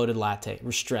triple loaded latte,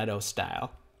 ristretto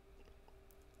style.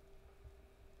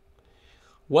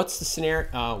 What's the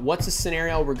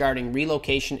scenario regarding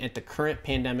relocation at the current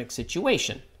pandemic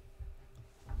situation?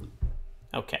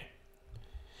 Okay.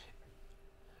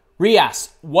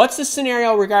 Rias, what's the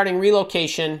scenario regarding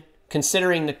relocation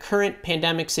considering the current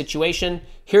pandemic situation?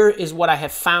 Here is what I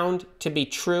have found to be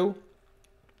true.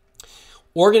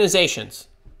 Organizations,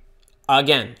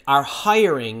 again, are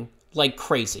hiring like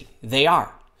crazy. They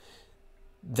are.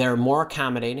 They're more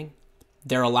accommodating.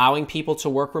 They're allowing people to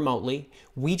work remotely.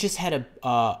 We just had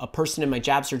a person in my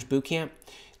job search boot camp,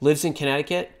 lives in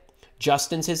Connecticut.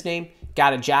 Justin's his name,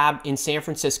 got a job in San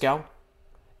Francisco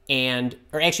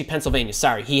or actually Pennsylvania.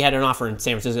 Sorry. He had an offer in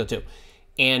San Francisco too.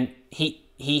 And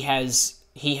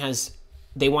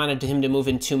they wanted him to move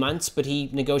in 2 months, but he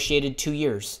negotiated 2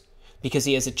 years because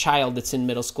he has a child that's in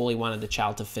middle school. He wanted the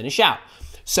child to finish out.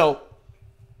 So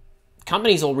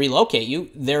companies will relocate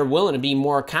you. They're willing to be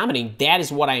more accommodating. That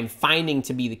is what I'm finding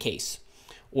to be the case.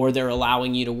 Or they're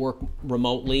allowing you to work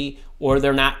remotely, or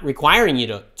they're not requiring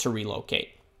you to relocate.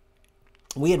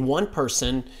 We had one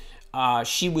person,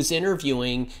 she was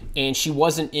interviewing, and she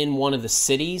wasn't in one of the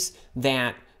cities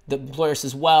that the employer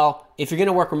says, well, if you're going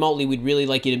to work remotely, we'd really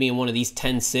like you to be in one of these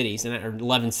 10 cities or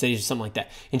 11 cities or something like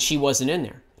that. And she wasn't in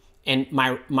there. And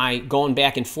my going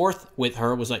back and forth with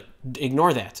her was like,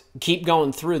 ignore that. Keep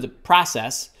going through the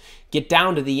process, get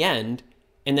down to the end,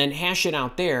 and then hash it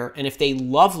out there. And if they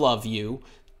love you,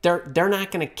 they're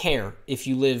not going to care if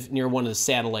you live near one of the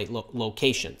satellite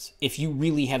locations. If you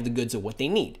really have the goods of what they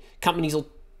need, companies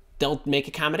they'll make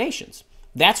accommodations.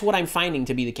 That's what I'm finding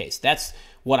to be the case. That's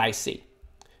what I see.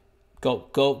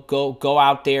 Go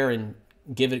out there and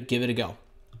give it a go.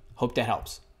 Hope that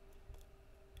helps.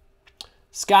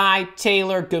 Sky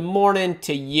Taylor, good morning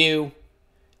to you.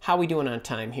 How we doing on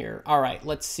time here? All right,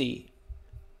 let's see.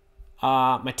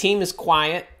 My team is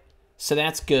quiet, so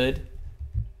that's good.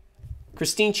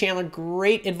 Christine Chandler,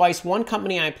 great advice. One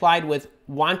company I applied with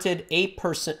wanted a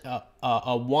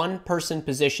one-person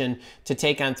position to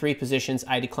take on 3 positions.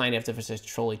 I declined after it's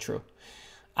totally true.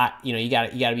 You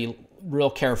got to be real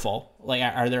careful. Like,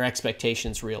 are their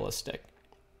expectations realistic?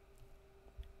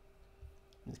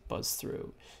 Let's buzz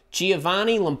through.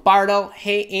 Giovanni Lombardo,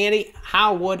 hey Andy,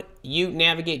 how would you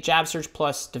navigate job search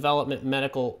plus developing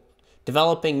medical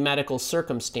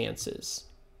circumstances?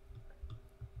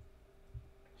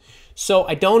 So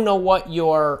I don't know what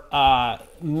your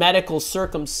medical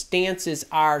circumstances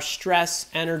are, stress,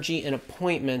 energy, and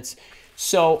appointments.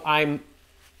 So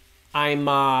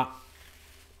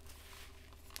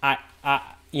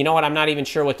you know what? I'm not even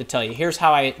sure what to tell you. Here's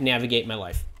how I navigate my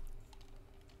life.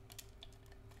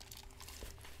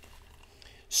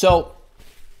 So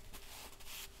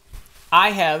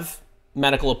I have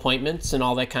medical appointments and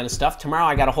all that kind of stuff. Tomorrow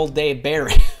I got a whole day of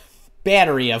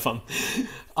battery of them.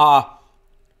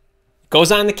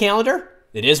 Goes on the calendar.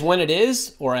 It is when it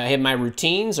is, or I have my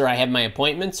routines, or I have my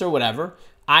appointments, or whatever.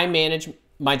 I manage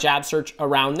my job search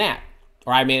around that,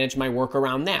 or I manage my work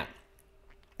around that.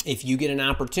 If you get an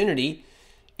opportunity,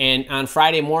 and on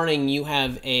Friday morning you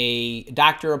have a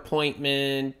doctor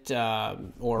appointment,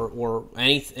 or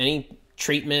any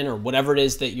treatment or whatever it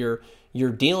is that you're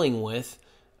dealing with,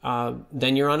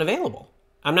 then you're unavailable.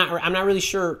 I'm not really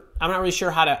sure how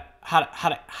to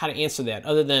answer that,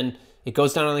 other than it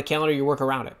goes down on the calendar, you work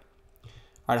around it. All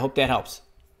right, I hope that helps.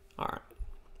 All right.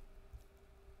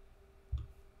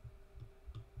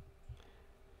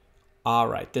 All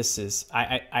right, this is,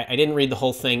 I didn't read the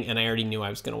whole thing, and I already knew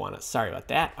I was going to want to. Sorry about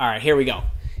that. All right, here we go.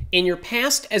 In your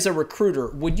past as a recruiter,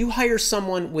 would you hire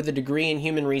someone with a degree in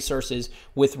human resources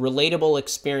with relatable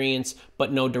experience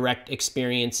but no direct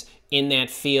experience in that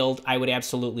field? I would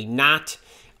absolutely not.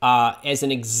 As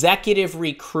an executive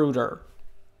recruiter,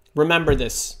 remember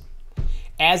this.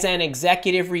 As an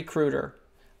executive recruiter,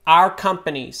 our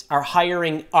companies are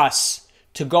hiring us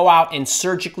to go out and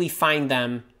surgically find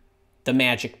them the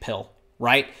magic pill,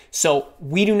 right? So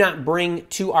we do not bring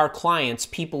to our clients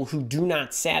people who do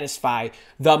not satisfy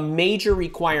the major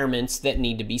requirements that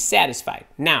need to be satisfied.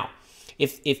 Now,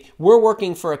 if we're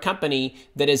working for a company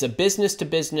that is a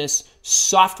business-to-business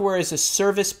software as a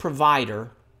service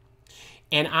provider,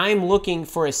 and I'm looking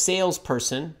for a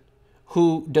salesperson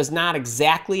who does not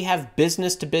exactly have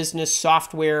business-to-business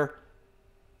software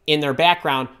in their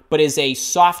background, but is a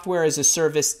software as a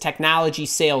service technology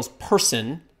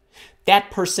salesperson, that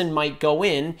person might go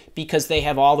in because they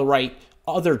have all the right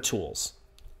other tools.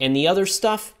 And the other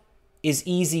stuff is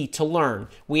easy to learn.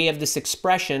 We have this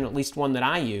expression, at least one that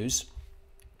I use,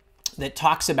 that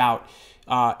talks about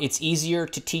it's easier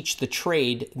to teach the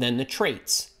trade than the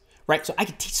traits, right? So I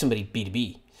could teach somebody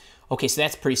B2B. Okay, so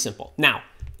that's pretty simple. Now,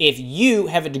 if you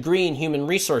have a degree in human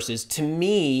resources, to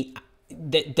me,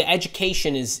 the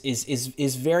education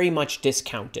is very much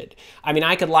discounted. I mean,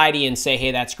 I could lie to you and say,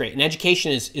 hey, that's great. And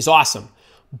education is awesome.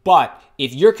 But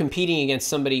if you're competing against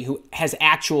somebody who has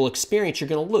actual experience, you're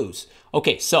going to lose.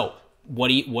 Okay, so what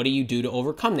do you do to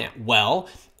overcome that? Well,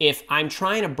 if I'm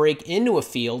trying to break into a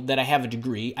field that I have a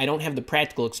degree, I don't have the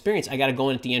practical experience, I got to go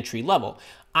in at the entry level.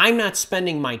 I'm not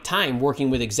spending my time working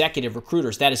with executive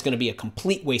recruiters. That is going to be a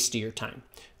complete waste of your time.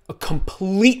 A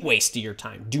complete waste of your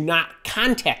time. Do not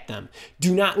contact them.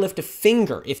 Do not lift a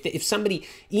finger. If somebody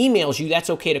emails you, that's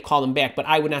okay to call them back, but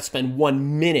I would not spend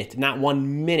 1 minute, not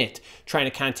 1 minute, trying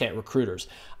to contact recruiters.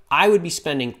 I would be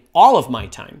spending all of my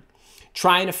time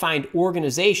trying to find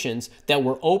organizations that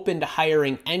were open to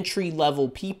hiring entry-level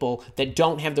people that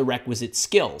don't have the requisite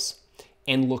skills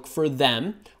and look for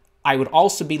them. I would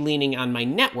also be leaning on my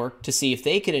network to see if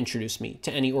they could introduce me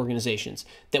to any organizations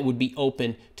that would be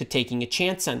open to taking a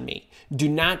chance on me. Do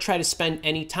not try to spend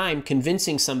any time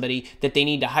convincing somebody that they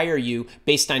need to hire you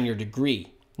based on your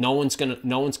degree. No one's gonna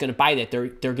buy that.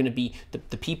 They're gonna be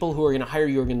the people who are gonna hire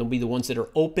you are gonna be the ones that are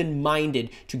open-minded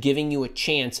to giving you a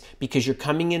chance because you're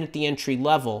coming in at the entry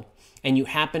level and you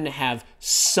happen to have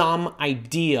some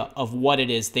idea of what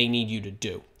it is they need you to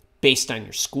do based on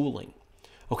your schooling.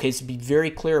 Okay, so be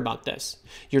very clear about this.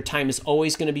 Your time is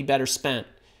always going to be better spent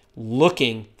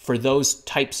looking for those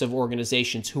types of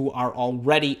organizations who are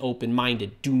already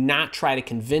open-minded. Do not try to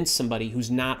convince somebody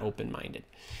who's not open-minded.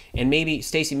 And maybe,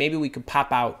 Stacy, maybe we could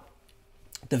pop out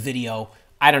the video.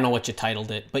 I don't know what you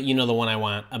titled it, but you know the one I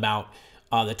want about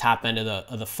the top end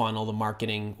of the funnel, the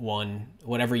marketing one,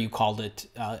 whatever you called it.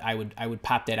 I would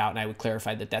pop that out and I would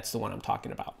clarify that that's the one I'm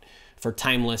talking about for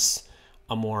timeless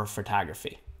Amore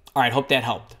photography. All right, hope that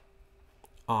helped.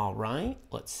 All right,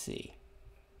 let's see.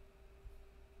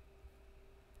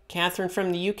 Catherine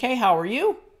from the UK, how are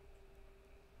you?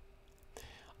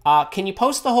 Can you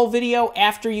post the whole video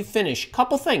after you finish?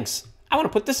 Couple things. I want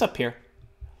to put this up here.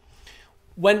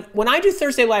 When I do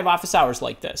Thursday live office hours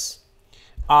like this,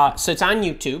 so it's on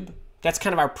YouTube. That's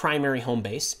kind of our primary home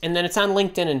base. And then it's on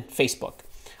LinkedIn and Facebook.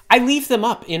 I leave them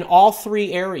up in all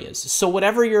three areas. So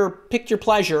whatever pick your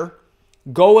pleasure,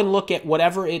 go and look at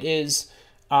whatever it is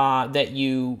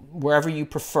wherever you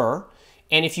prefer.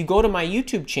 And if you go to my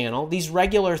YouTube channel, these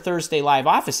regular Thursday live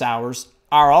office hours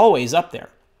are always up there.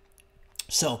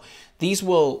 So these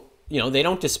will, they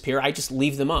don't disappear. I just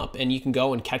leave them up and you can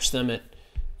go and catch them at,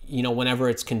 whenever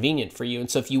it's convenient for you. And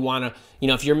so if you want to,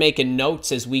 if you're making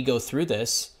notes as we go through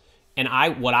this, and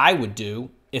what I would do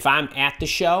if I'm at the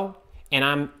show and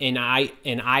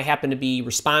I happen to be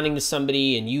responding to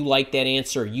somebody and you like that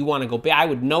answer, you want to go back, I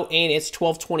would note, Andy, it's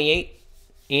 12:28.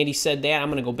 Andy said that. I'm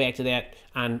going to go back to that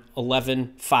on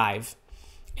 11:05,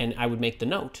 and I would make the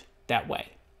note that way.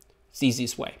 It's the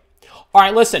easiest way. All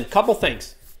right, listen, couple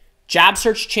things. Job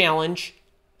Search Challenge,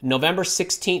 November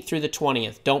 16th through the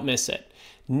 20th. Don't miss it.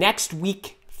 Next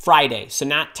week, Friday, so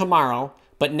not tomorrow,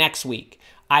 but next week,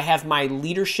 I have my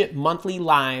Leadership Monthly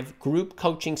Live group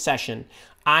coaching session.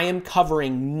 I am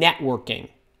covering networking.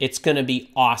 It's going to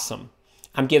be awesome.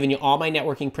 I'm giving you all my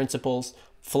networking principles,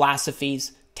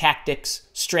 philosophies, tactics,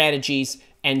 strategies,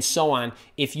 and so on.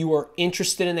 If you are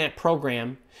interested in that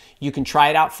program, you can try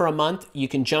it out for a month. You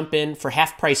can jump in for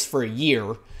half price for a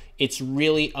year. It's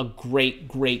really a great,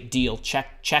 great deal.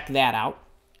 Check that out.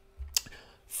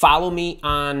 Follow me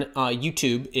on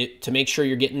YouTube to make sure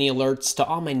you're getting the alerts to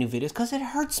all my new videos, because it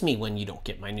hurts me when you don't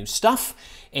get my new stuff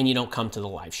and you don't come to the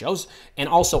live shows. And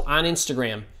also on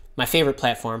Instagram, my favorite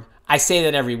platform. I say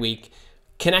that every week.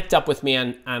 Connect up with me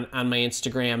on my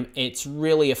Instagram. It's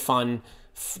really a fun,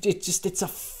 it's a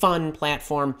fun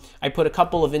platform. I put a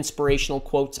couple of inspirational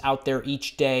quotes out there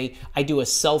each day. I do a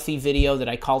selfie video that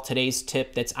I call Today's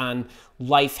Tip that's on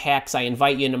life hacks. I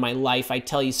invite you into my life. I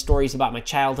tell you stories about my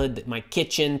childhood, my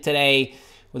kitchen today,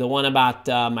 with the one about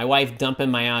my wife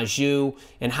dumping my au jus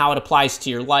and how it applies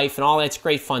to your life and all that's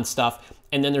great fun stuff.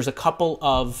 And then there's a couple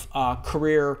of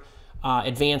career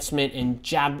advancement and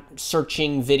job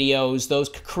searching videos, those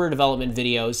career development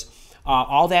videos.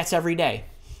 All that's every day.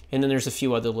 And then there's a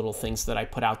few other little things that I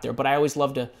put out there. But I always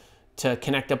love to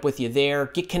connect up with you there.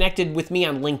 Get connected with me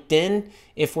on LinkedIn.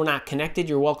 If we're not connected,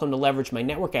 you're welcome to leverage my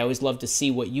network. I always love to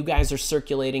see what you guys are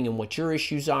circulating and what your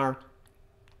issues are.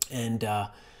 And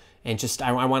just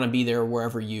I want to be there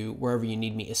wherever you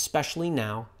need me, especially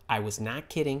now. I was not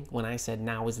kidding when I said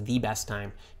now is the best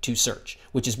time to search,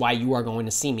 which is why you are going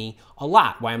to see me a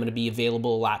lot, why I'm going to be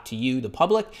available a lot to you, the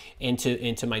public, and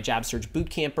to my job search boot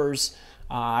campers.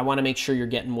 I want to make sure you're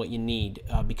getting what you need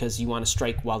because you want to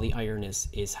strike while the iron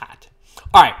is hot.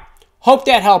 All right. Hope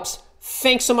that helps.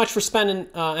 Thanks so much for spending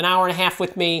an hour and a half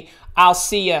with me. I'll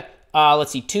see you,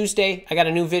 let's see, Tuesday. I got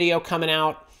a new video coming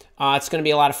out. It's going to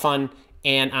be a lot of fun.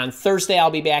 And on Thursday, I'll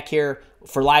be back here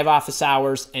for live office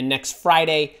hours. And next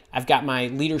Friday, I've got my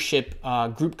leadership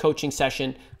group coaching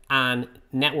session on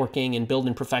networking and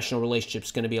building professional relationships.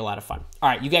 It's going to be a lot of fun. All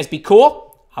right, you guys be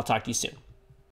cool. I'll talk to you soon.